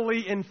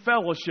eternally in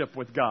fellowship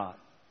with God.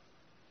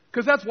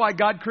 Because that's why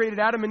God created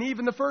Adam and Eve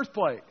in the first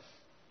place.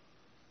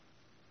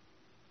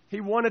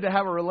 He wanted to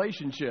have a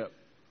relationship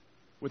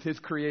with His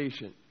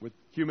creation, with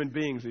human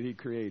beings that He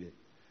created.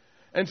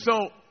 And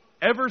so,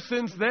 ever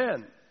since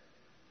then,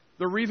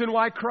 the reason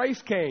why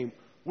Christ came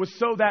was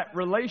so that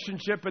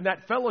relationship and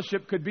that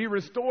fellowship could be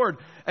restored.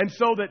 And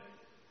so that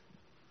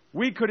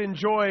we could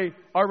enjoy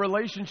our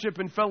relationship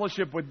and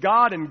fellowship with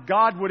God, and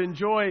God would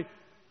enjoy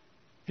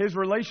His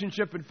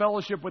relationship and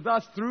fellowship with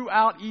us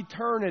throughout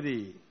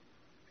eternity.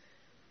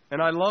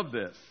 And I love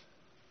this.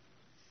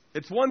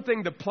 It's one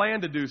thing to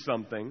plan to do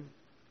something.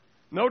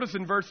 Notice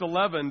in verse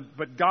 11,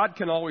 but God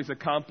can always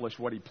accomplish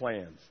what He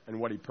plans and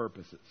what He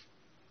purposes.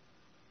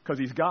 Because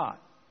He's God.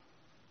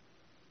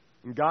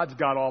 And God's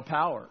got all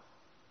power.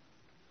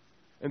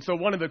 And so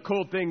one of the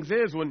cool things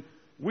is when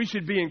we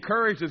should be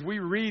encouraged as we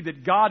read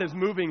that God is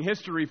moving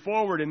history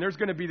forward and there's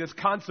going to be this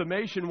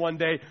consummation one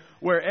day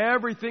where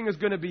everything is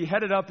going to be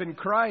headed up in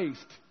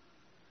Christ.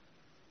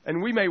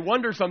 And we may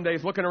wonder some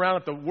days looking around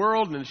at the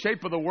world and the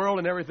shape of the world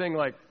and everything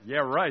like, yeah,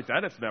 right,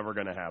 that is never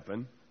going to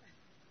happen.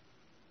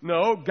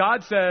 No,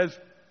 God says,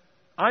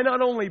 I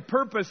not only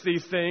purpose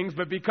these things,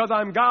 but because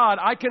I'm God,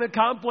 I can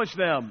accomplish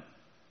them.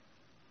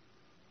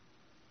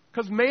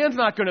 Because man's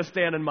not going to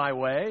stand in my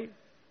way.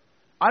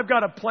 I've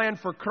got a plan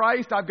for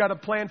Christ. I've got a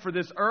plan for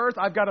this earth.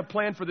 I've got a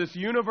plan for this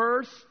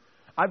universe.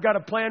 I've got a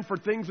plan for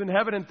things in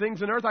heaven and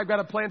things in earth. I've got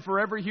a plan for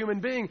every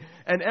human being.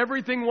 And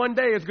everything one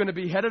day is going to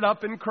be headed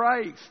up in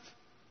Christ.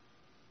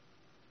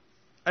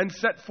 And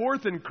set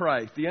forth in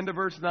Christ. The end of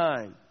verse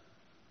 9.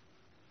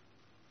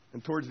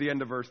 And towards the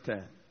end of verse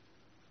 10.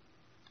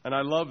 And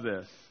I love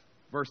this.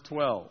 Verse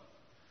 12.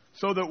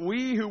 So that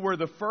we who were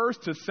the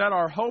first to set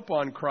our hope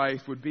on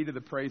Christ would be to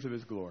the praise of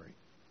His glory.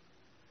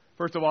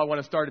 First of all, I want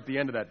to start at the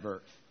end of that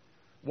verse.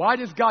 Why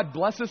does God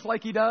bless us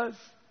like He does?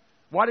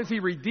 Why does He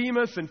redeem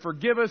us and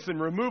forgive us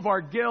and remove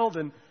our guilt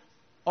and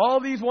all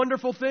these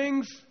wonderful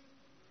things?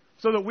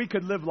 So that we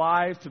could live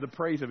lives to the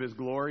praise of His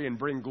glory and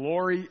bring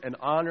glory and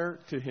honor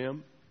to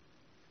Him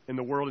in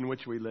the world in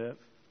which we live.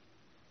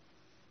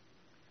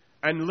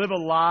 And live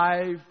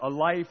a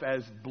life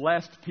as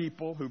blessed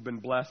people who've been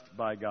blessed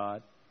by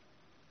God.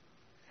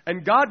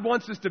 And God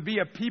wants us to be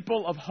a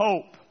people of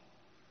hope.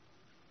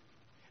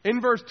 In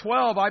verse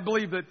 12, I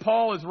believe that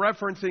Paul is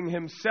referencing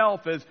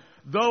himself as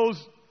those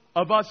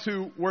of us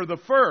who were the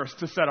first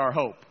to set our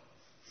hope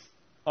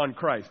on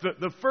Christ,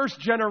 the first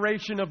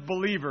generation of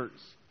believers,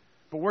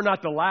 but we're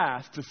not the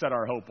last to set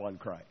our hope on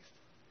Christ.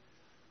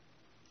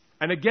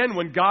 And again,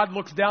 when God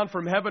looks down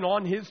from heaven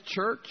on His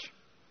church,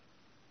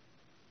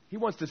 He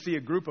wants to see a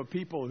group of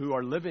people who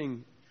are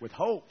living with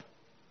hope.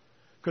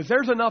 Because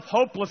there's enough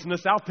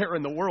hopelessness out there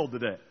in the world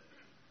today.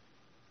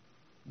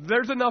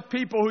 There's enough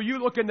people who you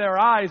look in their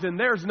eyes and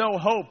there's no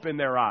hope in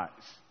their eyes.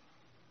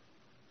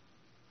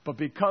 But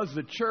because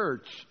the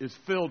church is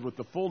filled with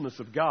the fullness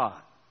of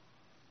God,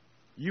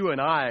 you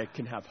and I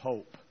can have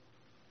hope.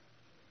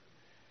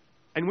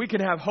 And we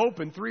can have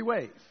hope in three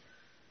ways.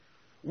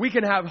 We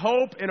can have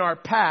hope in our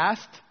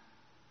past,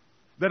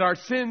 that our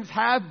sins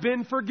have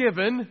been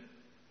forgiven,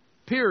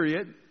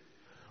 period.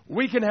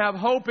 We can have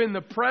hope in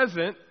the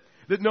present,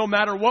 that no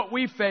matter what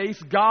we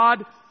face,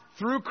 God,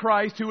 through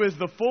Christ, who is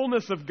the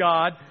fullness of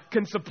God,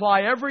 can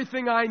supply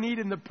everything I need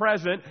in the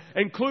present,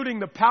 including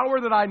the power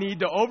that I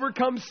need to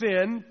overcome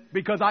sin,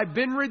 because I've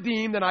been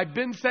redeemed and I've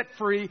been set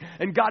free,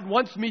 and God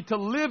wants me to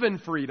live in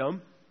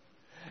freedom.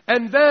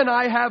 And then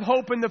I have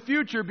hope in the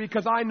future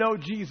because I know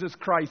Jesus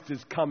Christ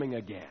is coming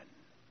again.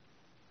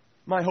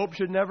 My hope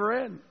should never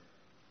end.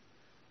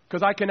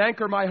 Because I can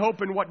anchor my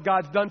hope in what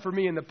God's done for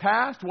me in the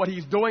past, what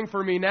He's doing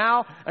for me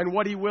now, and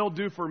what He will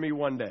do for me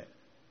one day.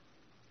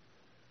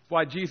 That's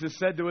why Jesus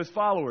said to His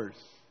followers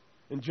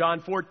in John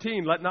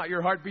 14, "Let not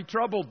your heart be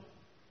troubled.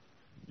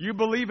 You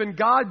believe in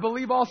God,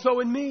 believe also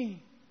in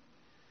me.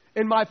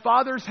 In my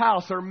Father's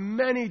house are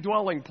many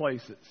dwelling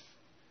places.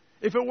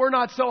 If it were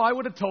not so, I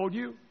would have told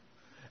you.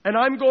 And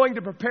I'm going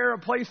to prepare a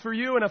place for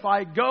you, and if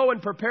I go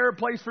and prepare a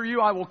place for you,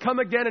 I will come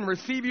again and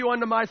receive you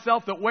unto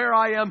myself, that where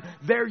I am,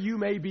 there you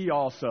may be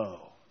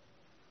also."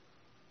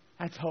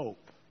 That's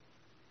hope.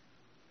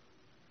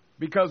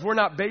 Because we're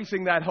not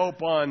basing that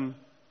hope on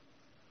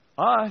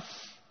us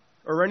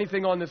or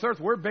anything on this earth.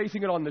 We're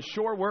basing it on the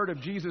sure word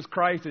of Jesus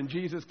Christ, and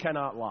Jesus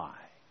cannot lie.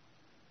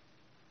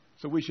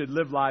 So we should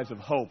live lives of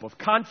hope, of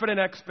confident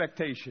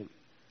expectation,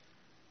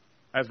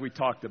 as we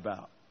talked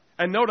about.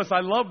 And notice, I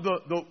love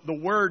the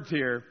words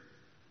here.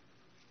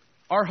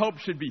 Our hope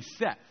should be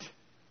set.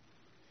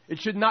 It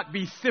should not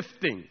be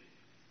sifting.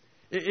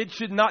 It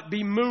should not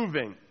be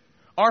moving.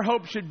 Our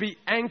hope should be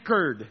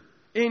anchored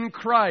in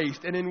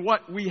Christ and in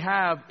what we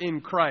have in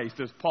Christ,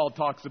 as Paul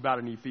talks about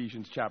in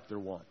Ephesians chapter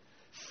 1.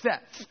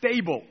 Set,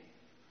 stable,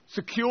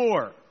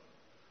 secure.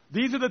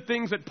 These are the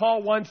things that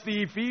Paul wants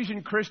the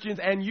Ephesian Christians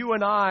and you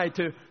and I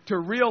to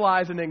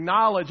realize and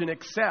acknowledge and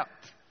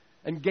accept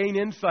and gain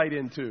insight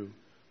into.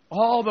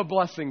 All the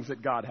blessings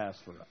that God has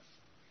for us.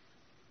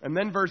 And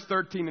then verse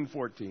 13 and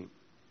 14.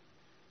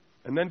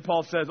 And then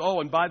Paul says, oh,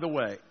 and by the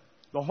way,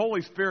 the Holy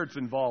Spirit's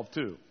involved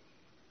too.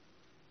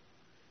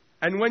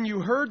 And when you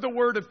heard the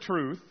word of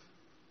truth,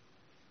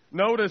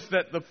 notice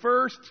that the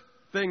first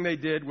thing they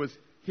did was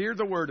hear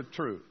the word of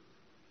truth.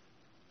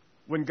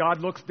 When God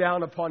looks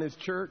down upon His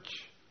church,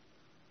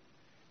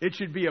 it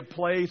should be a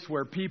place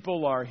where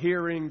people are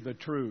hearing the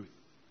truth.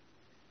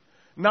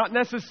 Not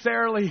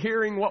necessarily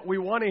hearing what we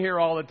want to hear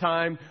all the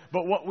time,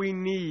 but what we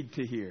need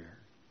to hear.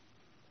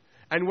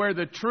 And where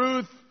the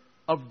truth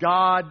of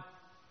God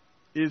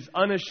is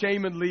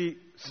unashamedly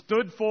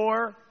stood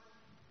for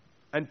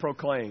and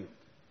proclaimed.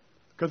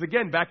 Because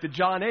again, back to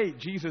John 8,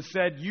 Jesus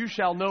said, "You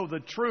shall know the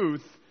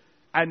truth,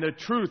 and the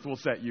truth will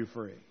set you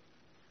free."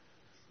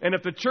 And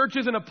if the church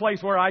isn't a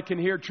place where I can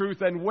hear truth,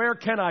 then where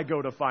can I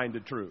go to find the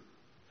truth?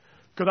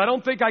 Because I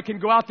don't think I can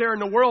go out there in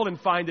the world and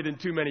find it in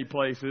too many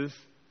places.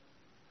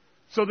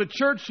 So the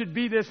church should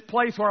be this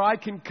place where I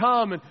can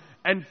come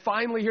and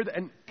finally hear.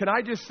 And can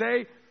I just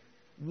say,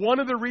 one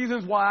of the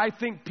reasons why I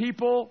think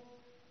people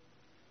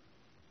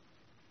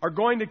are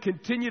going to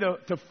continue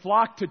to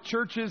flock to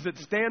churches that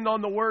stand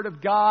on the Word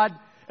of God,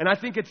 and I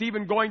think it's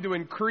even going to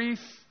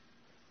increase,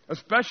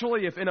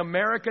 especially if in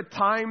America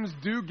times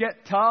do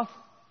get tough,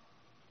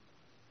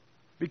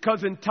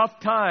 because in tough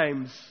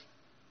times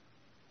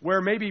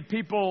where maybe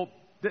people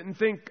didn't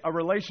think a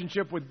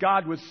relationship with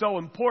God was so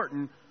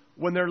important,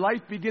 when their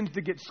life begins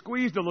to get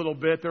squeezed a little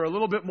bit, they're a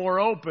little bit more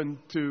open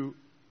to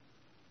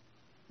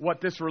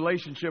what this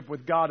relationship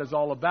with God is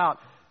all about.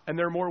 And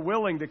they're more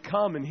willing to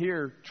come and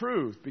hear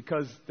truth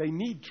because they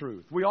need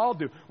truth. We all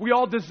do. We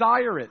all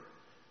desire it.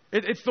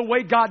 It's the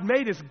way God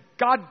made us.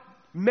 God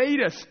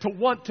made us to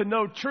want to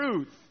know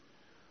truth.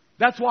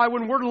 That's why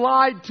when we're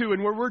lied to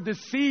and when we're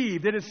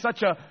deceived, it is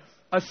such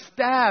a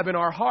stab in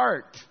our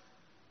heart.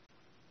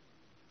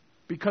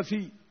 Because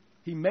He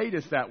made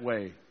us that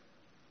way.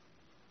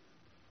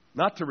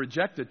 Not to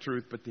reject the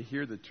truth, but to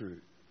hear the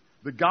truth.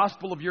 The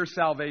gospel of your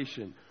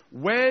salvation.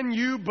 When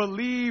you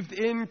believed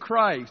in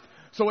Christ.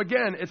 So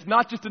again, it's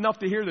not just enough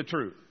to hear the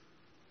truth.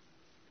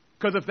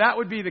 Because if that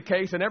would be the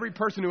case, then every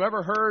person who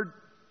ever heard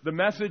the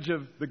message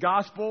of the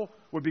gospel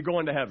would be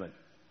going to heaven.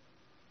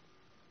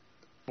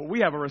 But we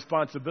have a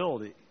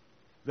responsibility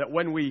that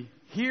when we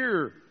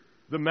hear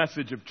the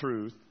message of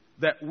truth,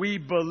 that we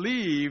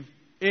believe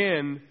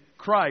in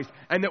Christ,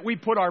 and that we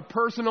put our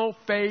personal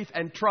faith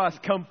and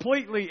trust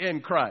completely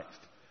in Christ.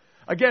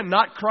 Again,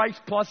 not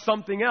Christ plus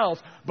something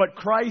else, but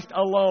Christ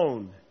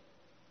alone.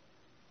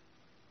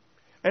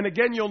 And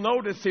again, you'll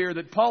notice here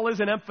that Paul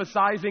isn't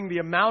emphasizing the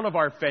amount of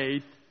our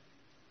faith.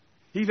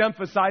 He's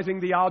emphasizing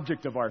the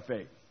object of our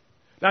faith.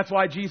 That's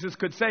why Jesus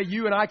could say,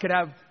 you and I could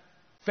have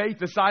faith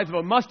the size of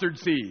a mustard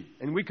seed,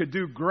 and we could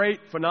do great,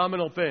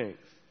 phenomenal things.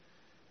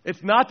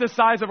 It's not the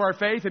size of our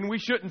faith, and we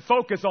shouldn't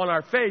focus on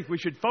our faith. We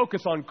should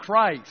focus on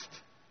Christ,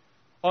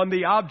 on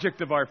the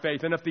object of our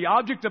faith. And if the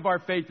object of our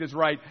faith is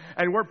right,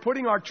 and we're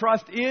putting our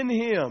trust in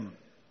Him,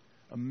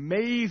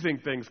 amazing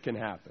things can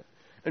happen,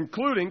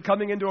 including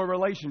coming into a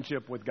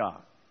relationship with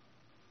God.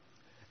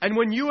 And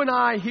when you and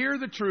I hear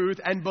the truth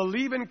and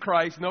believe in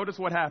Christ, notice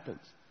what happens.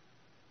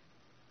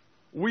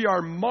 We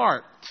are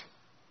marked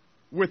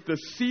with the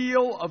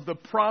seal of the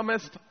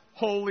promised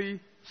Holy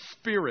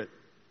Spirit,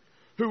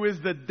 who is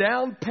the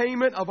down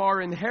payment of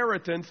our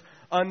inheritance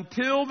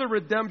until the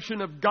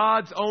redemption of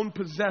God's own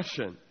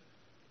possession.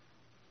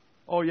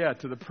 Oh yeah,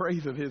 to the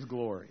praise of His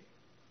glory.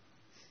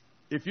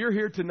 If you're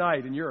here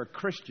tonight and you're a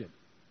Christian,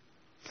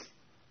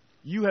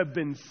 you have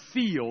been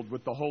sealed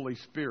with the Holy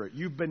Spirit.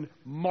 You've been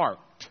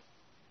marked,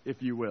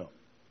 if you will.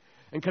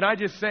 And can I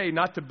just say,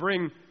 not to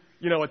bring,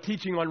 a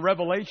teaching on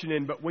Revelation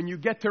in, but when you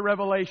get to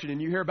Revelation and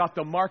you hear about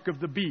the mark of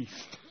the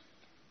beast,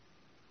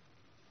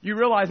 you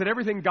realize that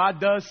everything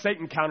God does,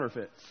 Satan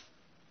counterfeits.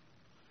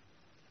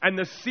 And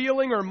the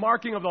sealing or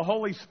marking of the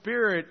Holy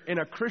Spirit in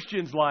a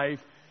Christian's life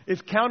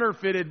is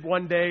counterfeited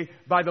one day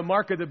by the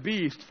mark of the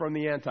beast from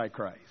the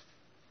Antichrist.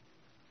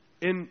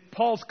 In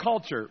Paul's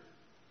culture,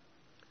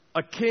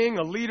 a king,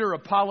 a leader, a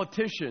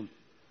politician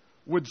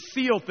would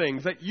seal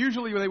things. That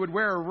usually they would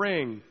wear a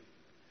ring.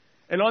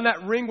 And on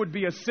that ring would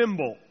be a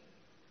symbol.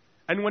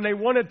 And when they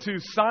wanted to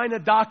sign a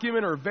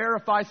document or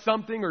verify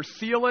something or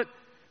seal it,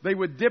 they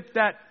would dip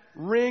that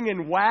ring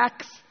in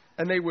wax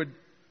and they would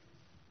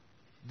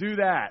do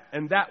that.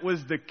 And that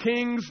was the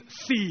king's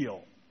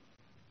seal.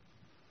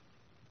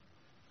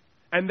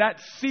 And that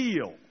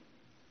seal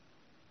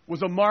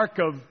was a mark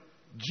of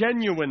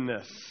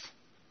genuineness,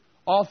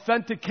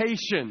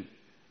 authentication.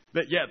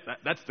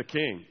 That's the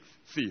king's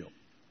seal.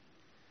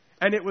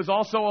 And it was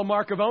also a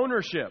mark of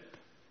ownership.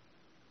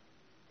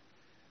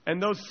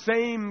 And those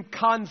same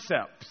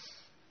concepts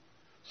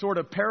sort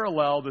of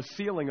parallel the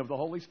sealing of the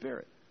Holy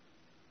Spirit.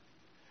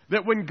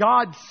 That when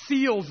God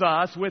seals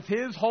us with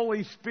His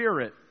Holy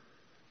Spirit,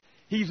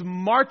 He's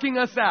marking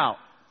us out.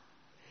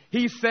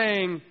 He's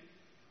saying,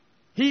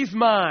 He's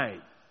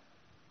mine.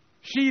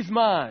 She's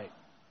mine.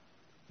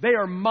 They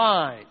are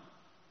mine.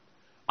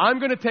 I'm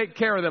going to take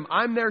care of them.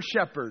 I'm their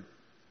shepherd.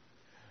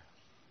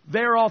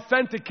 They're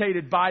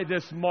authenticated by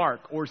this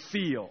mark or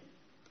seal.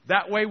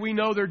 That way we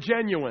know they're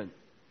genuine.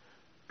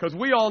 Because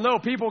we all know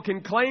people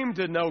can claim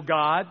to know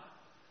God,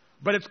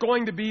 but it's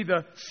going to be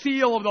the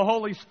seal of the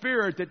Holy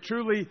Spirit that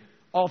truly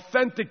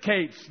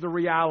authenticates the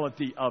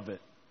reality of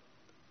it.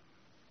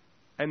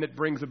 And that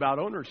brings about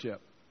ownership.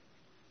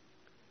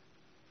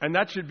 And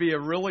that should be a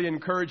really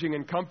encouraging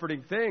and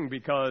comforting thing,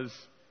 because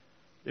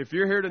if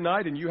you're here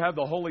tonight and you have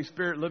the Holy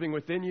Spirit living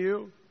within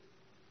you,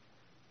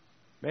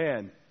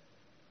 man,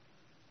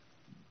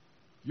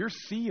 you're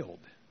sealed.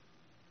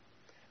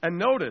 And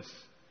notice,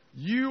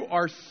 you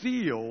are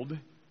sealed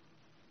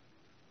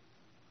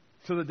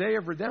to the day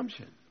of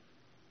redemption.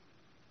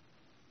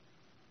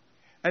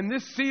 And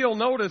this seal,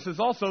 notice, is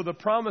also the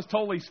promised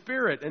Holy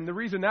Spirit. And the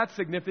reason that's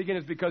significant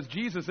is because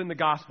Jesus in the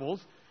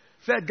Gospels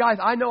said, guys,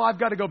 I know I've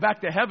got to go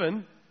back to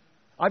heaven.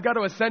 I've got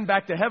to ascend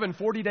back to heaven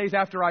 40 days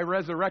after I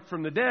resurrect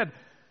from the dead.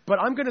 But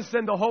I'm going to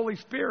send the Holy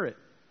Spirit.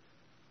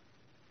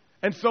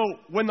 And so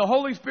when the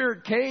Holy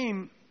Spirit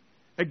came,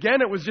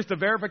 again, it was just a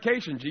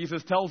verification.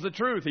 Jesus tells the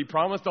truth. He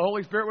promised the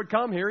Holy Spirit would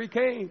come. Here He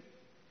came.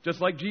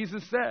 Just like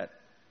Jesus said.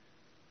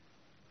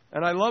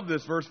 And I love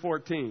this, verse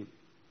 14.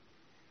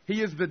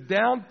 He is the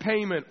down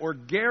payment or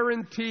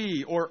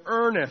guarantee or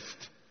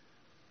earnest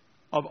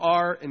of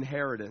our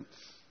inheritance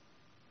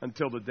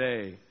until the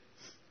day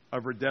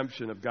of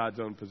redemption of God's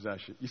own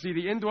possession. You see,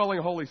 the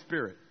indwelling Holy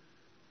Spirit,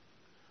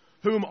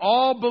 whom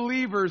all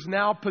believers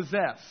now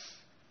possess,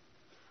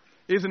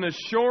 is an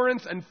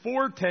assurance and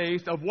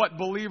foretaste of what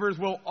believers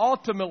will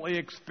ultimately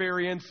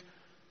experience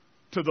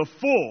to the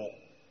full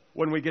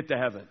when we get to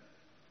heaven.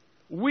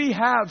 We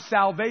have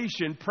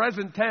salvation,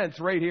 present tense,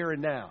 right here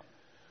and now.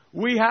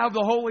 We have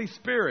the Holy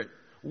Spirit.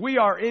 We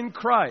are in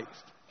Christ.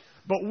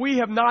 But we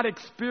have not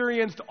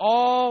experienced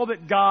all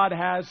that God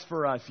has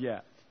for us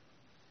yet.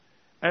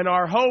 And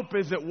our hope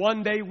is that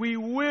one day we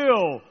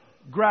will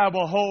grab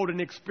a hold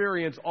and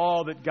experience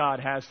all that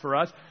God has for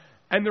us.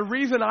 And the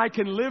reason I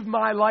can live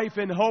my life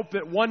in hope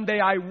that one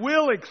day I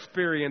will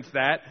experience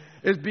that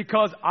is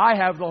because I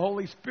have the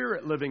Holy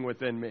Spirit living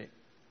within me.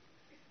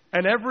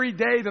 And every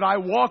day that I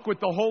walk with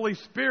the Holy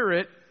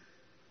Spirit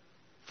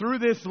through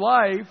this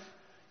life,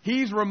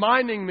 He's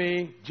reminding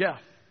me,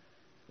 Jeff,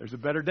 there's a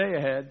better day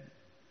ahead.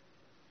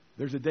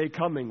 There's a day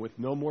coming with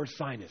no more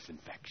sinus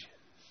infections.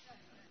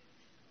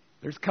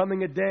 There's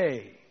coming a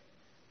day,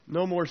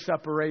 no more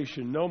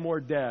separation, no more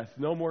death,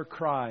 no more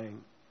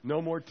crying,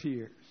 no more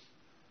tears.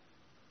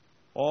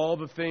 All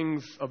the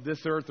things of this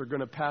earth are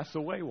going to pass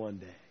away one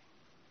day.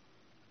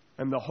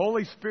 And the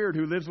Holy Spirit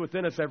who lives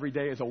within us every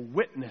day is a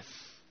witness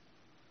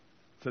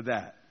to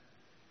that.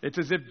 It's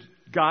as if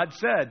God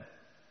said,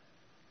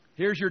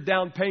 here's your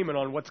down payment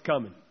on what's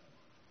coming.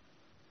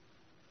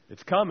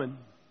 It's coming.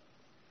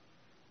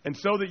 And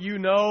so that you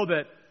know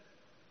that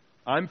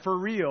I'm for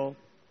real,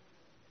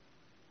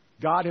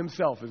 God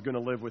Himself is going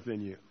to live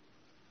within you.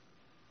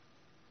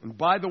 And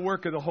by the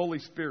work of the Holy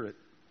Spirit,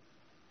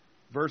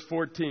 verse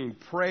 14,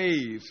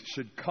 praise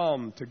should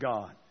come to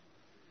God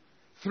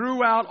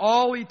throughout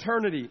all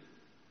eternity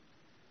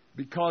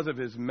because of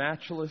His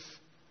matchless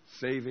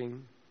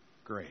saving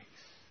grace.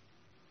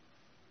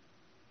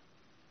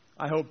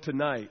 I hope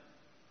tonight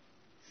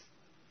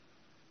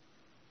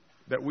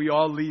that we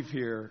all leave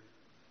here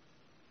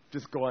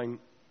just going,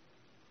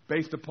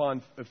 based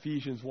upon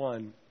Ephesians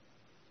 1,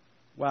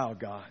 wow,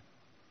 God,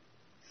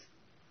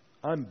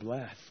 I'm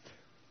blessed.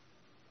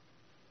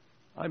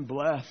 I'm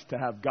blessed to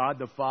have God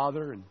the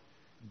Father and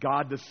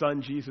God the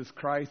Son, Jesus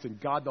Christ,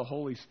 and God the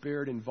Holy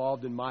Spirit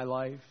involved in my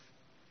life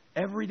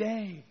every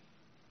day.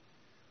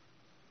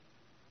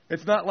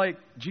 It's not like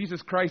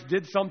Jesus Christ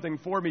did something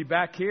for me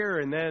back here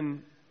and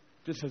then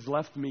just has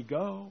left me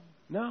go.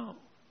 No.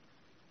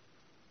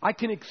 I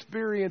can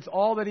experience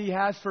all that He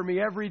has for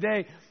me every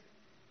day,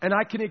 and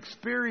I can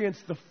experience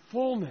the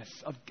fullness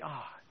of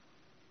God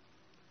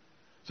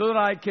so that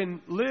I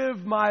can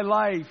live my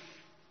life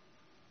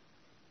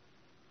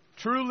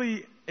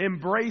truly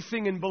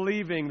embracing and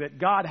believing that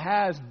God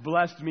has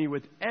blessed me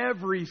with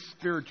every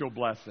spiritual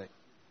blessing.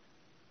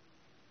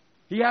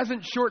 He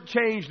hasn't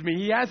shortchanged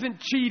me. He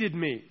hasn't cheated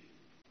me.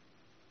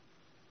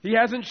 He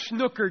hasn't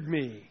snookered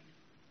me.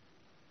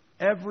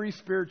 Every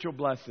spiritual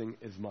blessing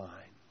is mine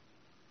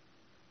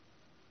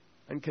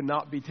and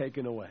cannot be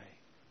taken away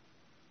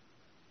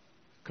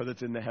because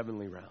it's in the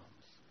heavenly realms.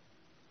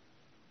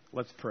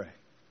 Let's pray.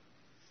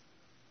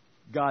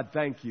 God,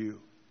 thank You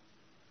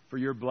for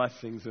Your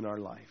blessings in our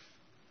life.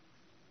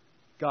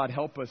 God,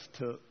 help us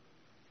to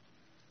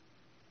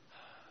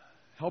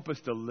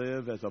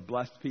live as a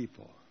blessed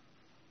people.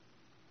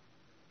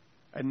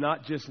 And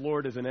not just,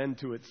 Lord, as an end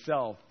to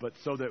itself, but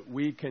so that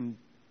we can,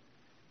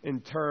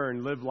 in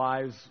turn, live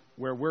lives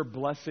where we're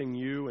blessing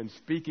You and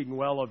speaking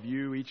well of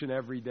You each and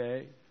every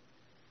day,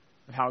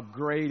 of how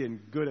great and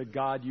good a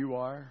God You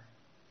are,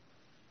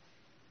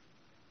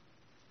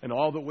 and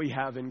all that we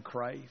have in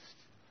Christ,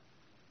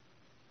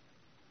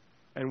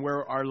 and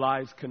where our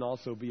lives can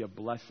also be a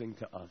blessing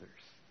to others.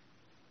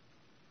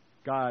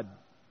 God,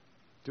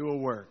 do a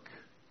work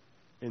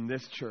in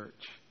this church.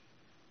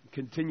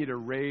 Continue to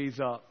raise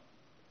up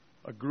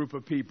a group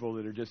of people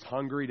that are just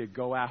hungry to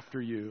go after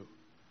You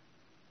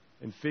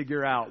and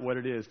figure out what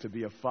it is to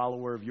be a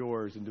follower of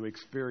Yours and to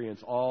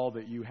experience all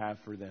that You have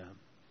for them.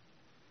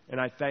 And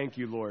I thank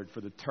You, Lord,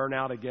 for the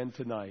turnout again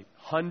tonight.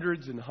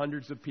 Hundreds and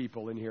hundreds of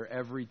people in here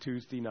every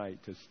Tuesday night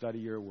to study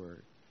Your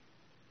Word.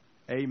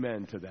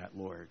 Amen to that,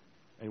 Lord.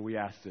 And we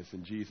ask this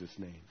in Jesus'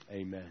 name.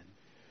 Amen.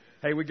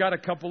 Hey, we got a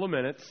couple of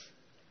minutes.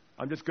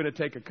 I'm just going to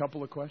take a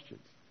couple of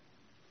questions.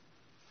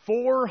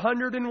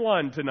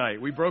 401 tonight.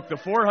 We broke the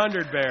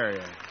 400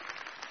 barrier.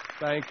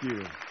 Thank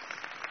you.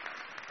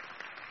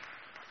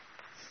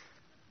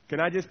 Can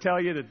I just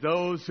tell you that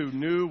those who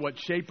knew what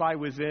shape I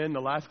was in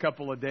the last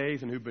couple of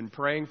days and who've been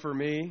praying for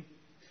me,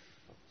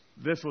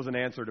 this was an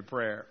answer to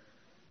prayer.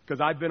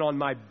 Because I've been on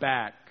my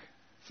back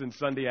since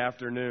Sunday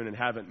afternoon and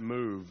haven't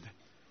moved.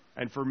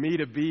 And for me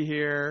to be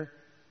here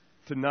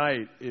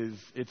tonight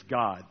it's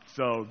God.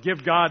 So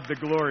give God the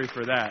glory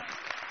for that.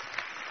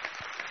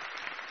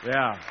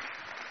 Yeah.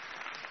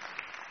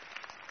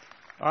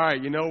 All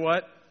right, you know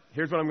what?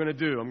 Here's what I'm going to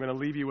do. I'm going to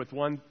leave you with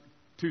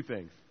two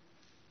things.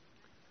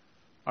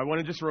 I want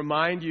to just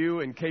remind you,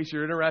 in case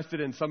you're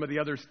interested in some of the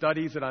other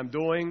studies that I'm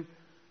doing,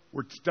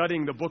 we're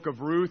studying the book of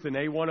Ruth in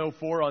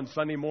A104 on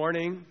Sunday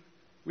morning.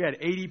 We had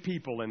 80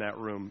 people in that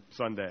room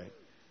Sunday.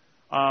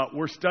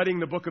 We're studying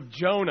the book of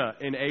Jonah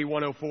in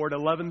A104 at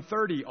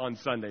 11:30 on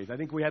Sundays. I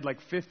think we had like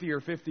 50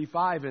 or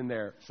 55 in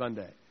there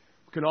Sunday.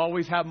 We can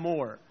always have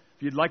more.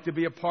 If you'd like to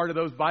be a part of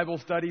those Bible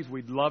studies,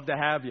 we'd love to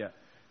have you.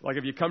 Like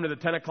if you come to the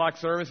 10 o'clock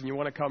service and you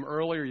want to come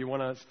early or you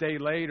want to stay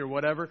late or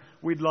whatever,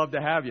 we'd love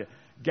to have you.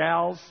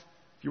 Gals,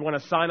 if you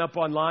want to sign up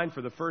online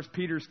for the First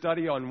Peter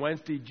study on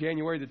Wednesday,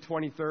 January the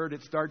 23rd,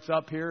 it starts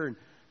up here in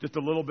just a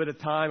little bit of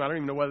time. I don't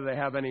even know whether they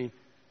have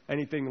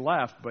anything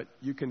left, but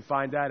you can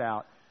find that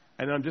out.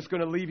 And I'm just going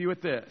to leave you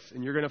with this,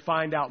 and you're going to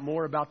find out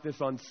more about this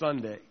on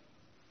Sunday.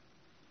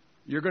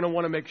 You're going to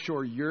want to make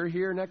sure you're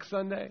here next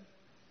Sunday,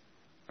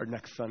 or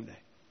next Sunday.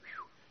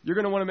 You're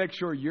going to want to make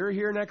sure you're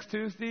here next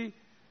Tuesday,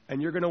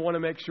 and you're going to want to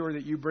make sure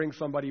that you bring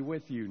somebody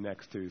with you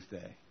next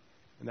Tuesday.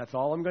 And that's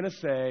all I'm going to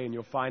say, and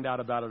you'll find out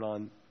about it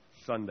on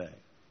Sunday.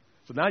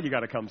 So now you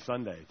got to come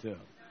Sunday, too.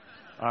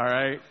 All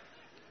right?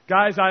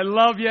 Guys, I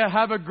love you.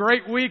 Have a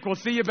great week. We'll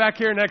see you back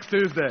here next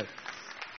Tuesday.